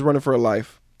pregnant lady is running for her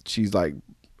life. She's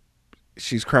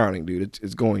crowning, dude.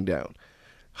 It's going down.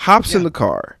 Hops in the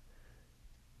car.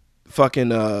 Fucking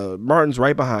Martin's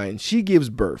right behind. She gives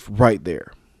birth right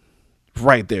there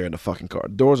in the fucking car.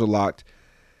 Doors are locked.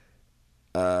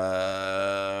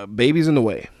 Baby's in the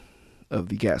way of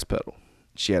the gas pedal.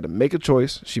 She had to make a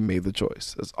choice. She made the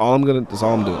choice. That's all I'm doing. It's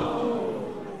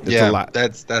a lot.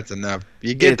 That's enough.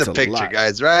 You get the picture,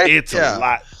 guys, right? It's a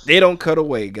lot. They don't cut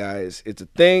away, guys. It's a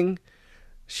thing.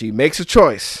 She makes a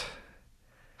choice.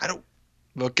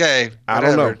 Okay. I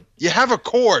don't know. You have a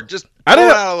cord. Just I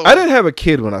didn't have a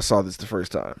kid when I saw this the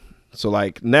first time. So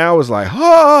like now it's like,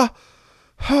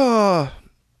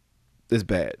 it's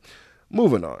bad.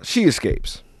 Moving on. She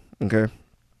escapes. Okay.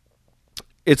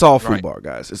 It's all FUBAR,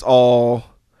 guys. It's all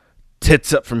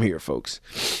tits up from here, folks.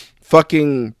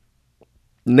 Fucking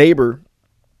neighbor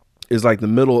is like the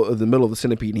middle of the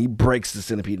centipede, and he breaks the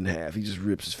centipede in half. He just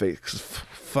rips his face.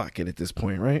 Fuck it at this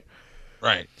point, right?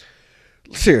 Right.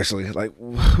 Seriously, like,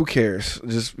 who cares?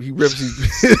 Just he rips.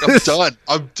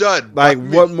 I'm done. Like,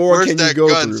 what more can you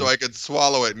go through? So I can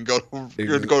swallow it and go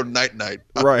night night.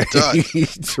 Right,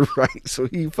 right. So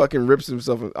he fucking rips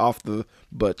himself off the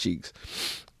butt cheeks,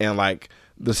 and like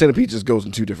the centipede just goes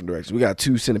in two different directions. We got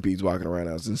two centipedes walking around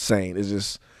now. It's insane. It's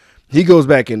just he goes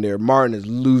back in there. Martin is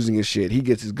losing his shit. He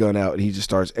gets his gun out and he just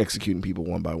starts executing people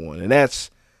one by one, and that's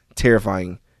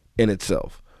terrifying in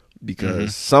itself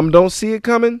because some don't see it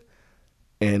coming.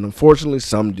 And unfortunately,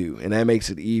 some do. And that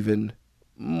makes it even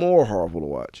more horrible to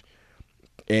watch.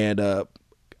 And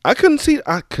I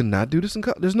could not do this in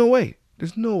color. There's no way.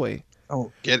 Black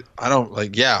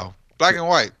and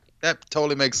white. That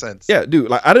totally makes sense. Yeah,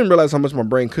 dude. Like, I didn't realize how much my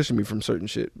brain cushioned me from certain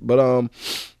shit. But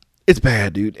it's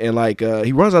bad, dude. And like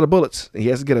he runs out of bullets. And he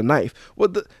has to get a knife.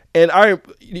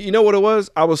 You know what it was?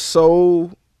 I was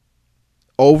so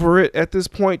over it at this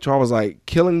point. So I was like,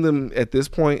 killing them at this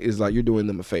point is like you're doing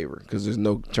them a favor because there's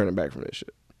no turning back from this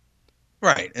shit.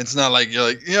 Right. It's not like you're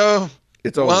like,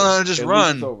 it's over. Why not just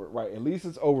run? It's over. Right. At least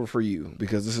it's over for you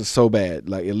because this is so bad.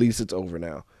 Like at least it's over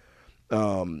now.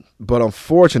 But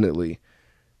unfortunately,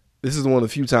 this is one of the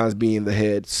few times being the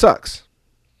head sucks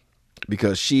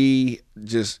because she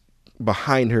just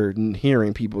behind her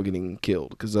hearing people getting killed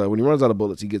because when he runs out of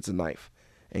bullets, he gets a knife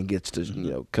and gets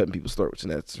to cutting people's throats,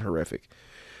 and that's horrific.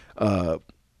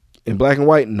 In black and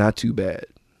white, not too bad.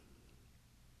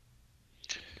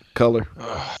 Color.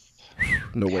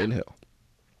 no way in hell.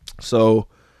 So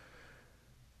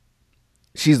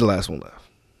she's the last one left.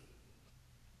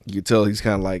 You can tell he's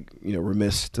kind of like,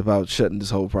 remiss about shutting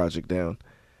this whole project down.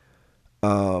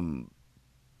 Hell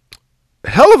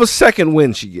of a second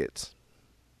win she gets.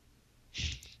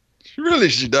 Really,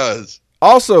 she does.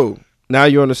 Also, now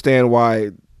you understand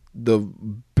why the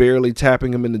barely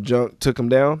tapping him in the junk took him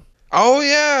down. Oh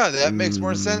yeah, that makes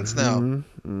more sense now.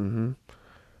 Mm-hmm.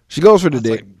 She goes for the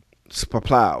dick.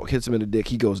 Plow hits him in the dick.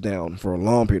 He goes down for a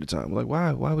long period of time. Like,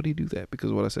 why would he do that?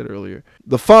 Because of what I said earlier.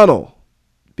 The funnel,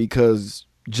 because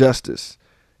Justice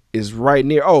is right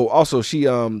near. Oh, also she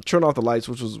turned off the lights,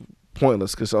 which was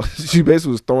pointless because she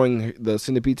basically was throwing the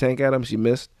centipede tank at him. She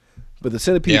missed, but the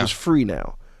centipede was free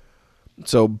now.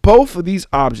 So both of these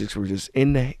objects were just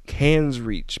in the hand's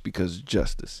reach because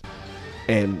Justice.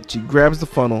 And she grabs the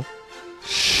funnel,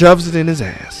 shoves it in his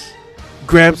ass,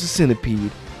 grabs the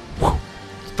centipede,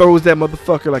 throws that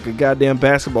motherfucker like a goddamn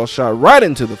basketball shot right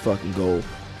into the fucking goal.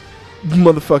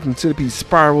 Motherfucking centipede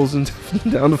spirals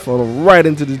down the funnel right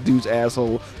into this dude's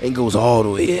asshole and goes all the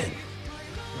way in.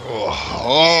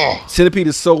 Oh. Centipede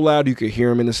is so loud you could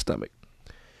hear him in his stomach.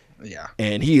 Yeah.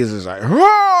 And he is just like,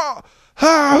 ah,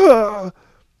 ah,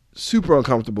 super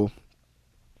uncomfortable.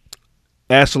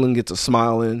 Ashlyn gets a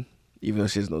smile in, even though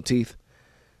she has no teeth.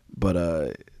 But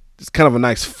it's kind of a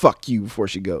nice fuck you before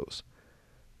she goes.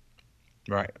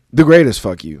 Right. The greatest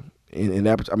fuck you. In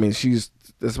that, I mean, that's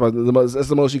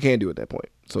the most you can do at that point.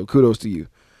 So kudos to you.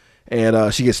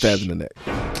 And she gets stabbed in the neck.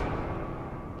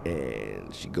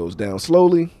 And she goes down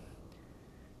slowly.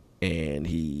 And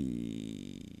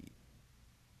he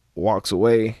walks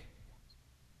away.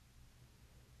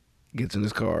 Gets in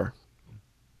his car.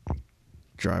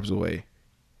 Drives away.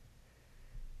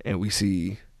 And we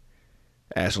see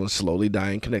Ashlyn slowly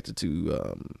dying, connected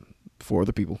to 4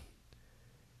 other people.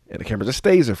 And the camera just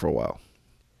stays there for a while.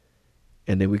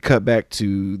 And then we cut back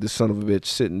to the son of a bitch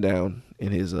sitting down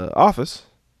in his office,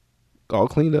 all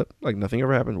cleaned up, like nothing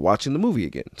ever happened, watching the movie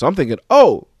again. So I'm thinking,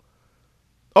 it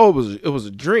was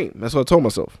a dream. That's what I told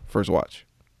myself first watch.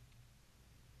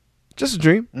 Just a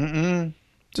dream.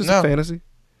 Just a fantasy.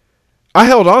 I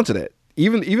held on to that.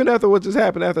 Even after what just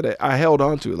happened after that, I held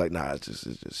on to it. Like, nah, it's just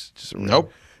a dream.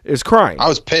 Nope. It's crying. I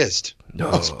was pissed. No.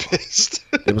 I was pissed.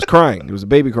 It was crying. It was a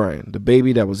baby crying. The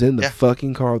baby that was in the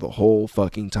fucking car the whole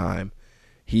fucking time.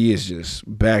 He is just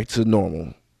back to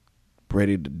normal.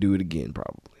 Ready to do it again,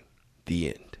 probably. The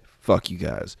end. Fuck you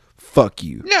guys. Fuck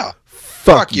you. Yeah.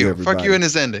 Fuck you, everybody. Fuck you in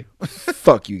his ending.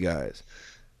 Fuck you guys.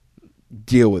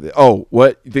 Deal with it. Oh,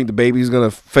 what? You think the baby's going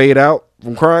to fade out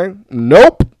from crying?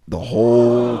 Nope. The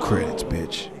whole credits,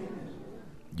 bitch.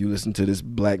 You listen to this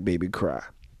black baby cry.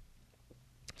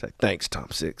 It's like, thanks, Tom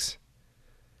Six.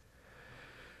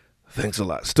 Thanks a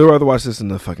lot. Still rather watch this than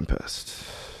The Fucking Pest.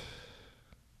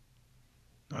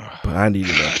 But I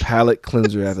needed a palate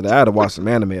cleanser after that. I had to watch some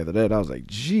anime after that. I was like,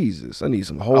 Jesus, I need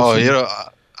some wholesome. Oh,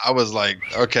 I was like,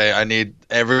 okay, I need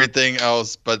everything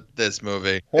else but this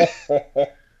movie.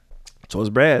 So was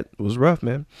Brad. It was rough,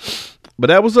 man. But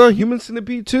that was Human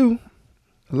Centipede 2.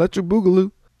 Electric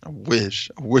Boogaloo. I wish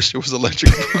it was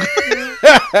Electric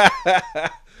Boogaloo.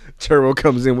 Turbo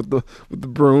comes in with the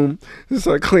broom and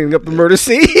start cleaning up the murder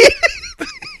scene.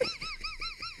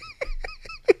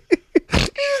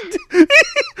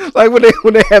 Like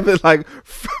when they have it like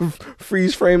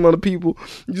freeze frame on the people,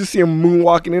 you just see him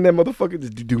moonwalking in that motherfucker.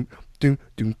 Just doom.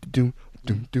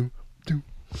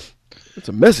 It's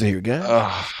a mess in here,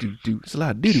 guys. It's a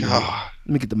lot of doo-doo. Let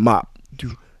me get the mop.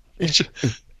 What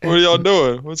are y'all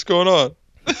doing? What's going on?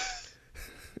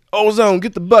 Ozone,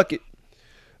 get the bucket.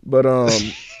 But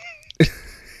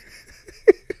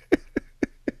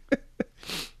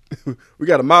we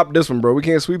gotta mop this one, bro. We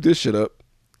can't sweep this shit up.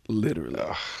 Literally.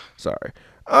 Sorry.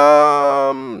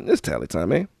 It's tally time,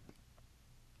 man.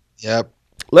 Yep.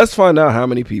 Let's find out how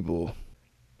many people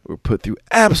were put through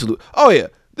absolute. Oh yeah,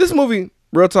 this movie,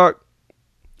 real talk,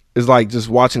 is like just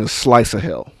watching a slice of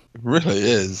hell. It really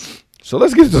is. So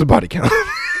let's get to the body count.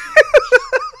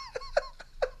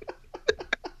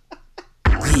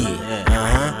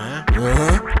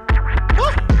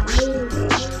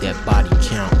 That body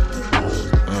count.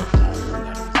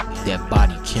 That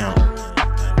body count.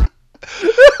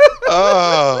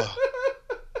 Oh.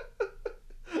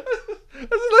 I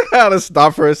just like how to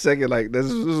stop for a second. Like this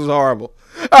is horrible.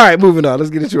 All right, moving on. Let's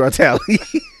get into our tally.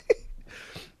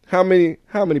 How many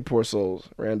poor souls,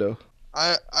 Rando?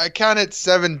 I counted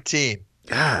 17.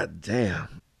 God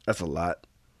damn, that's a lot.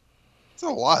 It's a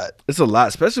lot. It's a lot,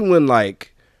 especially when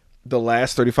like the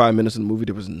last 35 minutes of the movie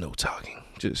there was no talking,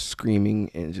 just screaming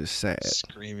and just sad.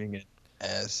 Screaming and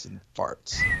ass and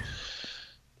farts.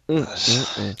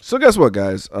 So guess what,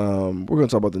 guys? We're gonna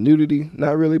talk about the nudity.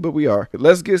 Not really, but we are.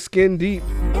 Let's get skin deep.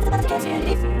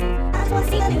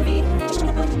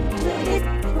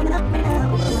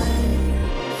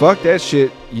 Fuck that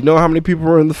shit. You know how many people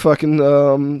were in the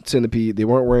fucking Centipede? They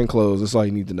weren't wearing clothes. That's all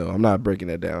you need to know. I'm not breaking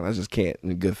that down. I just can't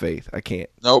in good faith. I can't.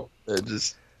 Nope. It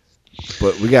just.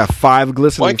 But we got 5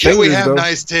 glistening Why can't fingers, we have though.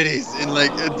 nice titties? And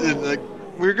like,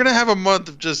 we're gonna have a month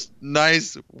of just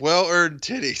nice, well-earned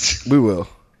titties. We will.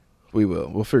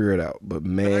 We'll figure it out. But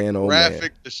man, oh man.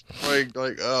 Graphic destroying,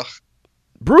 like, ugh.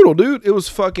 Brutal, dude. It was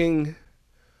fucking.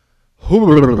 It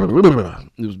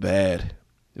was bad.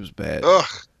 It was bad. Ugh.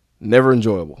 Never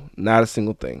enjoyable. Not a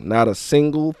single thing. Not a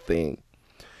single thing.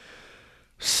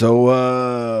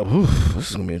 So, this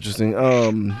is gonna be interesting.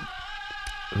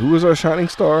 Who was our shining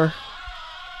star?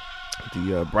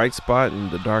 The bright spot in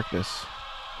the darkness.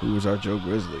 Who was our Joe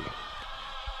Grizzly?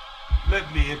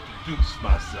 Let me introduce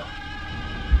myself.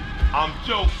 I'm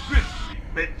Joe Grizzly,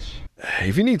 bitch.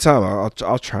 If you need time,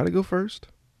 I'll try to go first.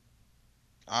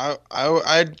 I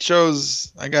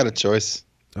got a choice.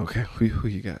 Okay, who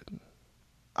you got?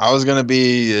 It was gonna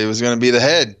be the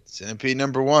head, Centipede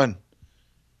number 1.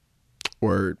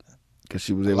 Word, because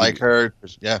she was able Like to, her,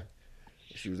 yeah.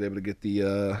 she was able to get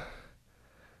the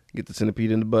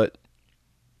centipede in the butt.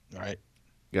 All right.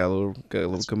 Got a little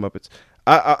comeuppance.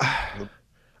 I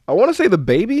want to say the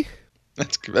baby,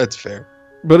 That's fair.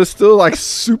 but it's still like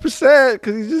super sad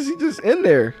because he's just in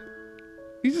there.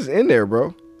 He's just in there,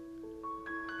 bro.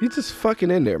 He's just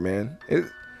fucking in there, man.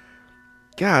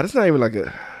 God, it's not even like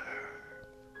a.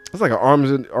 It's like an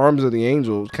arms of the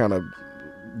angel kind of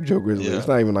Joe Grizzly. Yeah. It's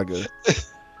not even like a.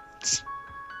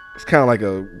 It's kind of like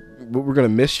a "we're gonna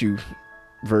miss you"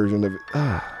 version of it.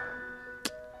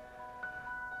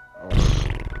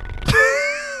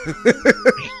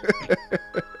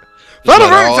 Final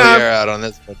verdict time. Out on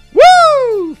this one.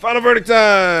 Woo! Final verdict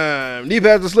time. Knee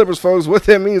pads and slippers, folks. What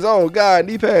that means? Oh God,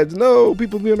 knee pads. No,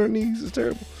 people be on their knees. It's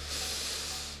terrible.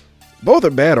 Both are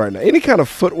bad right now. Any kind of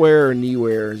footwear or knee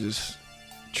wear is just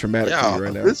traumatic for you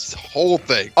right now. This whole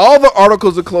thing. All the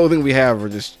articles of clothing we have are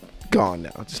just gone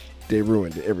now. They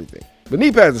ruined everything. But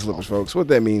knee pads and slippers, folks. What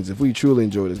that means, if we truly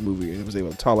enjoy this movie and was able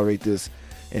to tolerate this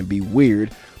and be weird,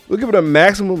 we'll give it a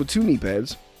maximum of 2 knee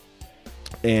pads.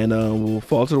 And we'll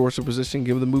fall to the worst position,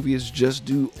 give the movie its just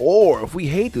due. Or if we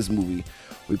hate this movie,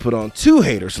 we put on 2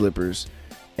 hater slippers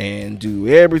and do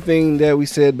everything that we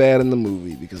said bad in the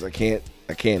movie because I can't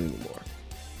anymore.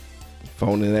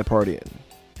 Phoning that part in.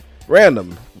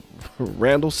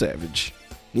 Randall Savage.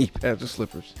 Knee pads and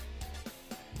slippers.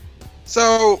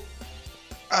 So,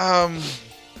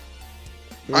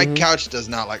 my couch does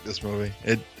not like this movie.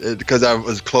 It because I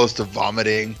was close to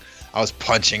vomiting. I was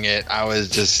punching it. I was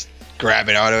just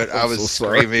grabbing out of it. I was so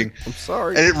sorry. screaming. I'm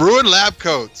sorry. And it ruined lab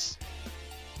coats.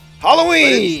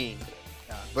 Halloween.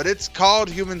 But it's called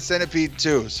Human Centipede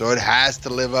 2, so it has to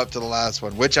live up to the last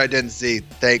one, which I didn't see.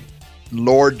 Thank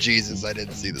Lord Jesus, I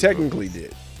didn't see this. Technically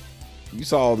did. You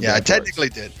saw all the Yeah, I bad parts. technically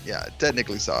did. Yeah, I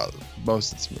technically saw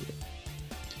most of this movie.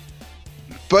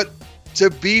 But to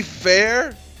be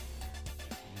fair,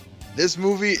 this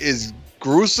movie is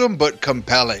gruesome but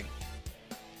compelling.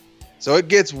 So it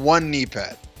gets 1 knee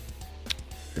pad.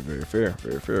 Very fair,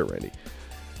 Randy.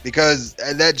 Because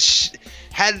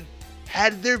had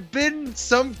there been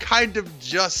some kind of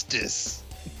justice,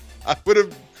 I would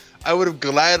have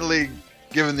gladly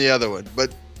given the other one.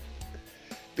 But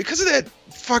because of that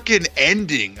fucking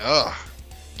ending, ugh.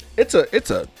 It's a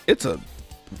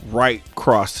right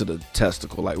cross to the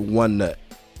testicle, like one nut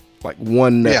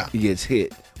gets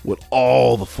hit with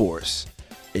all the force,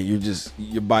 and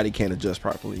your body can't adjust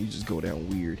properly. You just go down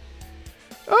weird.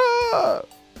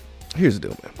 Here's the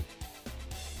deal, man.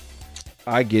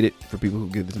 I get it for people who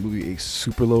give this movie a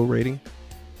super low rating,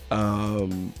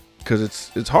 because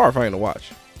it's horrifying to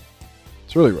watch.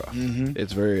 It's really rough. Mm-hmm.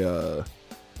 It's very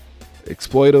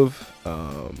exploitive.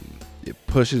 It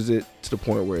pushes it to the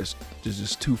point where it's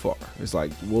just too far. It's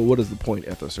like, well, what is the point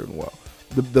after a certain while?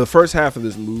 The first half of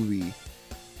this movie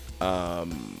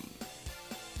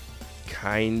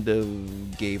kind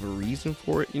of gave a reason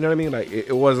for it. You know what I mean? Like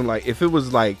it wasn't like, if it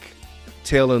was like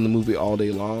tailing the movie all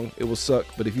day long, it would suck.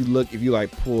 But if you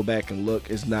like pull back and look,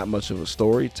 it's not much of a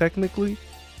story technically.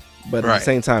 But at the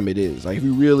same time, it is. Like if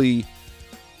you really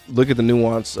look at the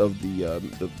nuance of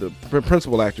the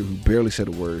principal actor who barely said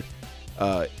a word,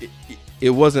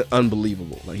 it wasn't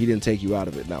unbelievable. Like he didn't take you out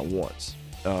of it, not once.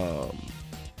 But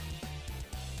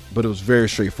it was very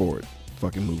straightforward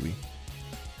fucking movie.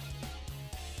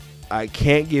 I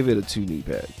can't give it a 2 knee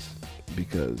pads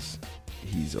because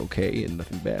he's okay and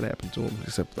nothing bad happened to him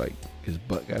except like his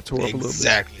butt got tore up a little bit.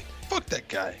 Exactly. fuck that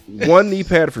guy. One knee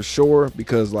pad for sure,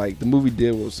 because like the movie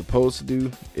did what it was supposed to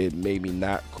do. It made me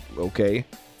not okay,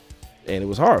 and it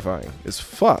was horrifying as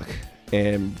fuck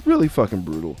and really fucking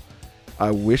brutal. I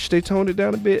wish they toned it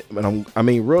down a bit, but I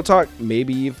mean, real talk,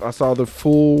 maybe if I saw the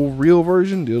full real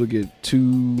version, it'll get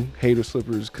 2 hater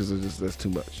slippers because that's too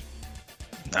much.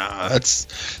 Nah,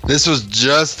 this was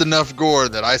just enough gore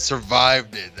that I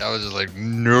survived it. I was just like,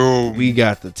 no. We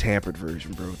got the tampered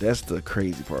version, bro. That's the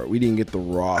crazy part. We didn't get the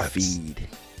raw feed,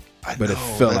 but it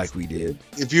felt like we did.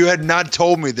 If you had not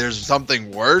told me there's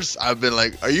something worse, I've been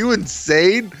like, are you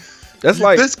insane? That's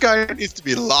like this guy needs to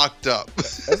be locked up.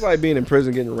 That's like being in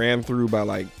prison getting ran through by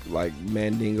like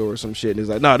Mandingo or some shit. And it's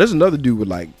like, nah, there's another dude with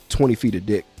like 20 feet of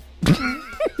dick.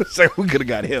 It's like, we could have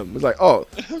got him. It's like, oh,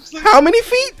 like, how many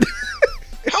feet?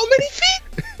 How many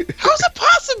feet? How's it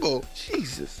possible?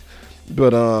 Jesus.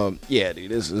 But yeah,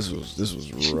 dude, this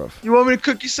was rough. You want me to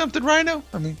cook you something right now?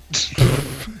 I mean,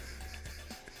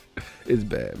 it's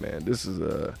bad, man. This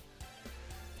is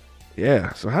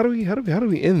yeah. So how do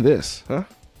we end this, huh?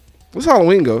 Let's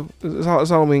Halloween go. It's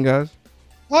Halloween, guys.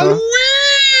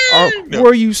 Halloween.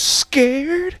 Were you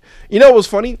scared? You know what was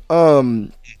funny?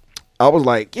 I was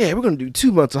like, yeah, we're gonna do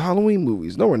 2 months of Halloween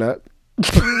movies. No, we're not.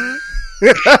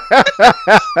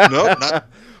 Nope,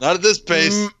 not at this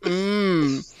pace.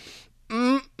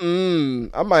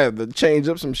 I might have to change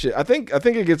up some shit. I think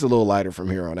it gets a little lighter from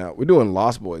here on out. We're doing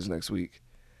Lost Boys next week.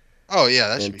 Oh yeah,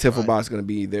 that should be fun. Tifflebot's gonna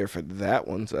be there for that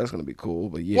one, so that's gonna be cool.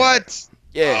 But yeah, what?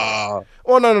 Yeah.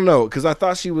 Oh no, because I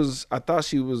thought she was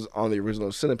on the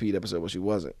original Centipede episode, but she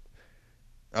wasn't.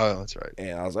 Oh, that's right.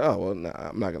 And I was like, oh well, nah,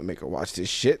 I'm not gonna make her watch this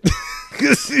shit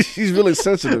because she's really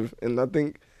sensitive, and I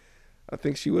think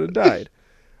she would have died.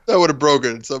 That would have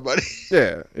broken somebody.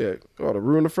 Yeah, ought to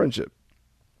ruin the friendship.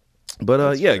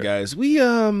 But yeah, fair. Guys, we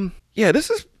this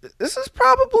is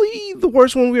probably the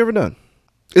worst one we ever done.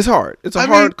 It's hard. It's a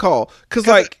hard call because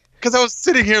I was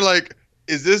sitting here like,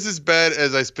 is this as bad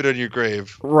as I Spit on Your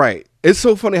Grave? Right. It's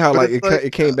so funny how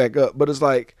it came back up, but it's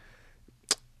like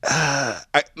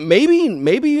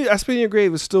maybe I Spit on Your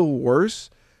Grave is still worse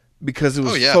because it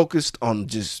was focused on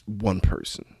just one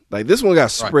person. Like this one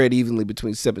got spread evenly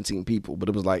between 17 people, but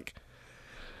it was like,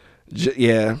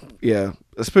 yeah.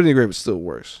 A Spit on Your Grave is still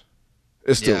worse.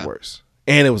 It's still worse,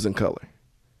 and it was in color.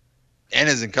 And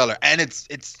it's in color, and it's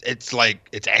like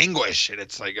it's anguish, and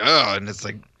it's like and it's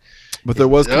like. But there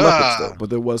was comeuppance though. But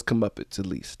there was comeuppance at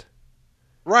least.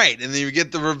 Right, and then you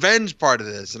get the revenge part of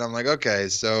this, and I'm like, okay,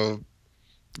 so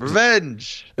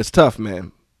revenge. It's tough,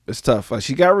 man. It's tough. Like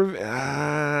she got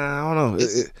I don't know.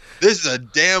 This is a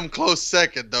damn close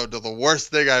second though to the worst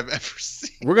thing I've ever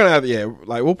seen. We're gonna have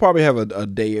we'll probably have a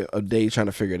day trying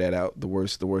to figure that out. The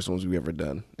worst ones we've ever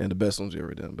done and the best ones we've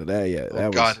ever done. But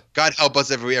God help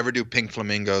us if we ever do Pink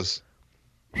Flamingos.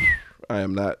 I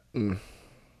am not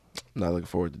looking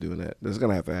forward to doing that. That's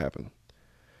gonna have to happen.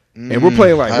 And we're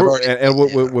playing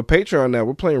with Patreon now.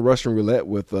 We're playing Russian roulette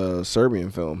with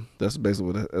Serbian film. That's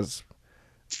basically what that's.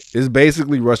 It's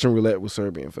basically Russian roulette with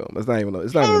Serbian film. It's not even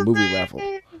a movie raffle.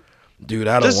 Dude,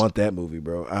 I don't want that movie,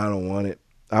 bro. I don't want it.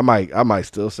 I might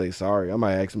still say sorry. I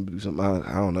might ask him to do something.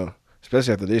 I don't know.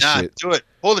 Especially after this shit. Do it.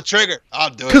 Pull the trigger. I'll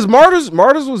do it. Because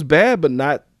Martyrs was bad, but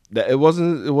not that it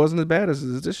wasn't as bad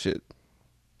as this shit.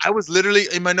 I was literally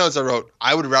in my notes I wrote,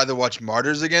 I would rather watch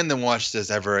Martyrs again than watch this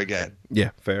ever again. Yeah,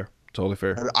 fair. Totally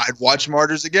fair. I'd watch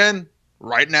Martyrs again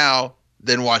right now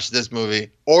than watch this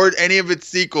movie or any of its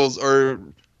sequels or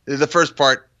the first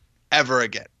part ever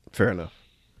again. Fair enough.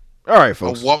 All right,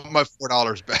 folks. I want my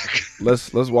 $4 back.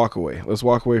 Let's walk away. Let's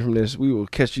walk away from this. We will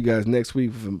catch you guys next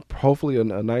week with hopefully a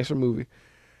nicer movie.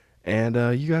 And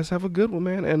you guys have a good one,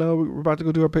 man. And we're about to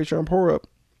go do our Patreon pour up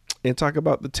and talk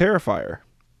about the Terrifier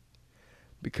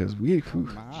because we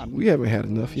haven't had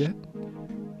enough yet.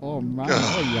 Oh man,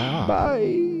 yeah.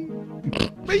 Bye.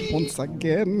 Once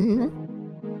again.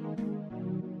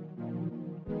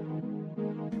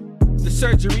 The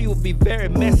surgery will be very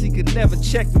messy, could never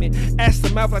check me. Ask the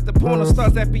mouth like the porno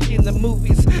stars that be in the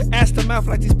movies. Ask the mouth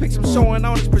like these pics I'm showing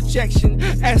on his projection.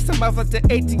 Ask the mouth like the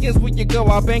ATMs where you go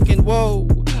out banking. Whoa,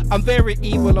 I'm very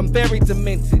evil, I'm very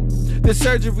demented. The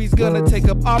surgery's gonna take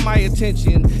up all my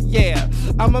attention. Yeah,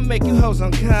 I'ma make you hoes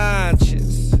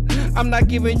unconscious. I'm not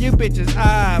giving you bitches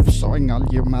options. Showing all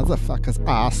you motherfuckers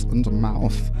ass and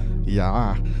mouth.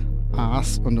 Yeah.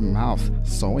 Ass and mouth,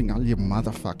 sewing all you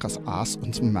motherfuckers ass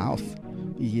and mouth.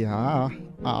 Yeah,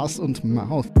 ass and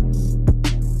mouth.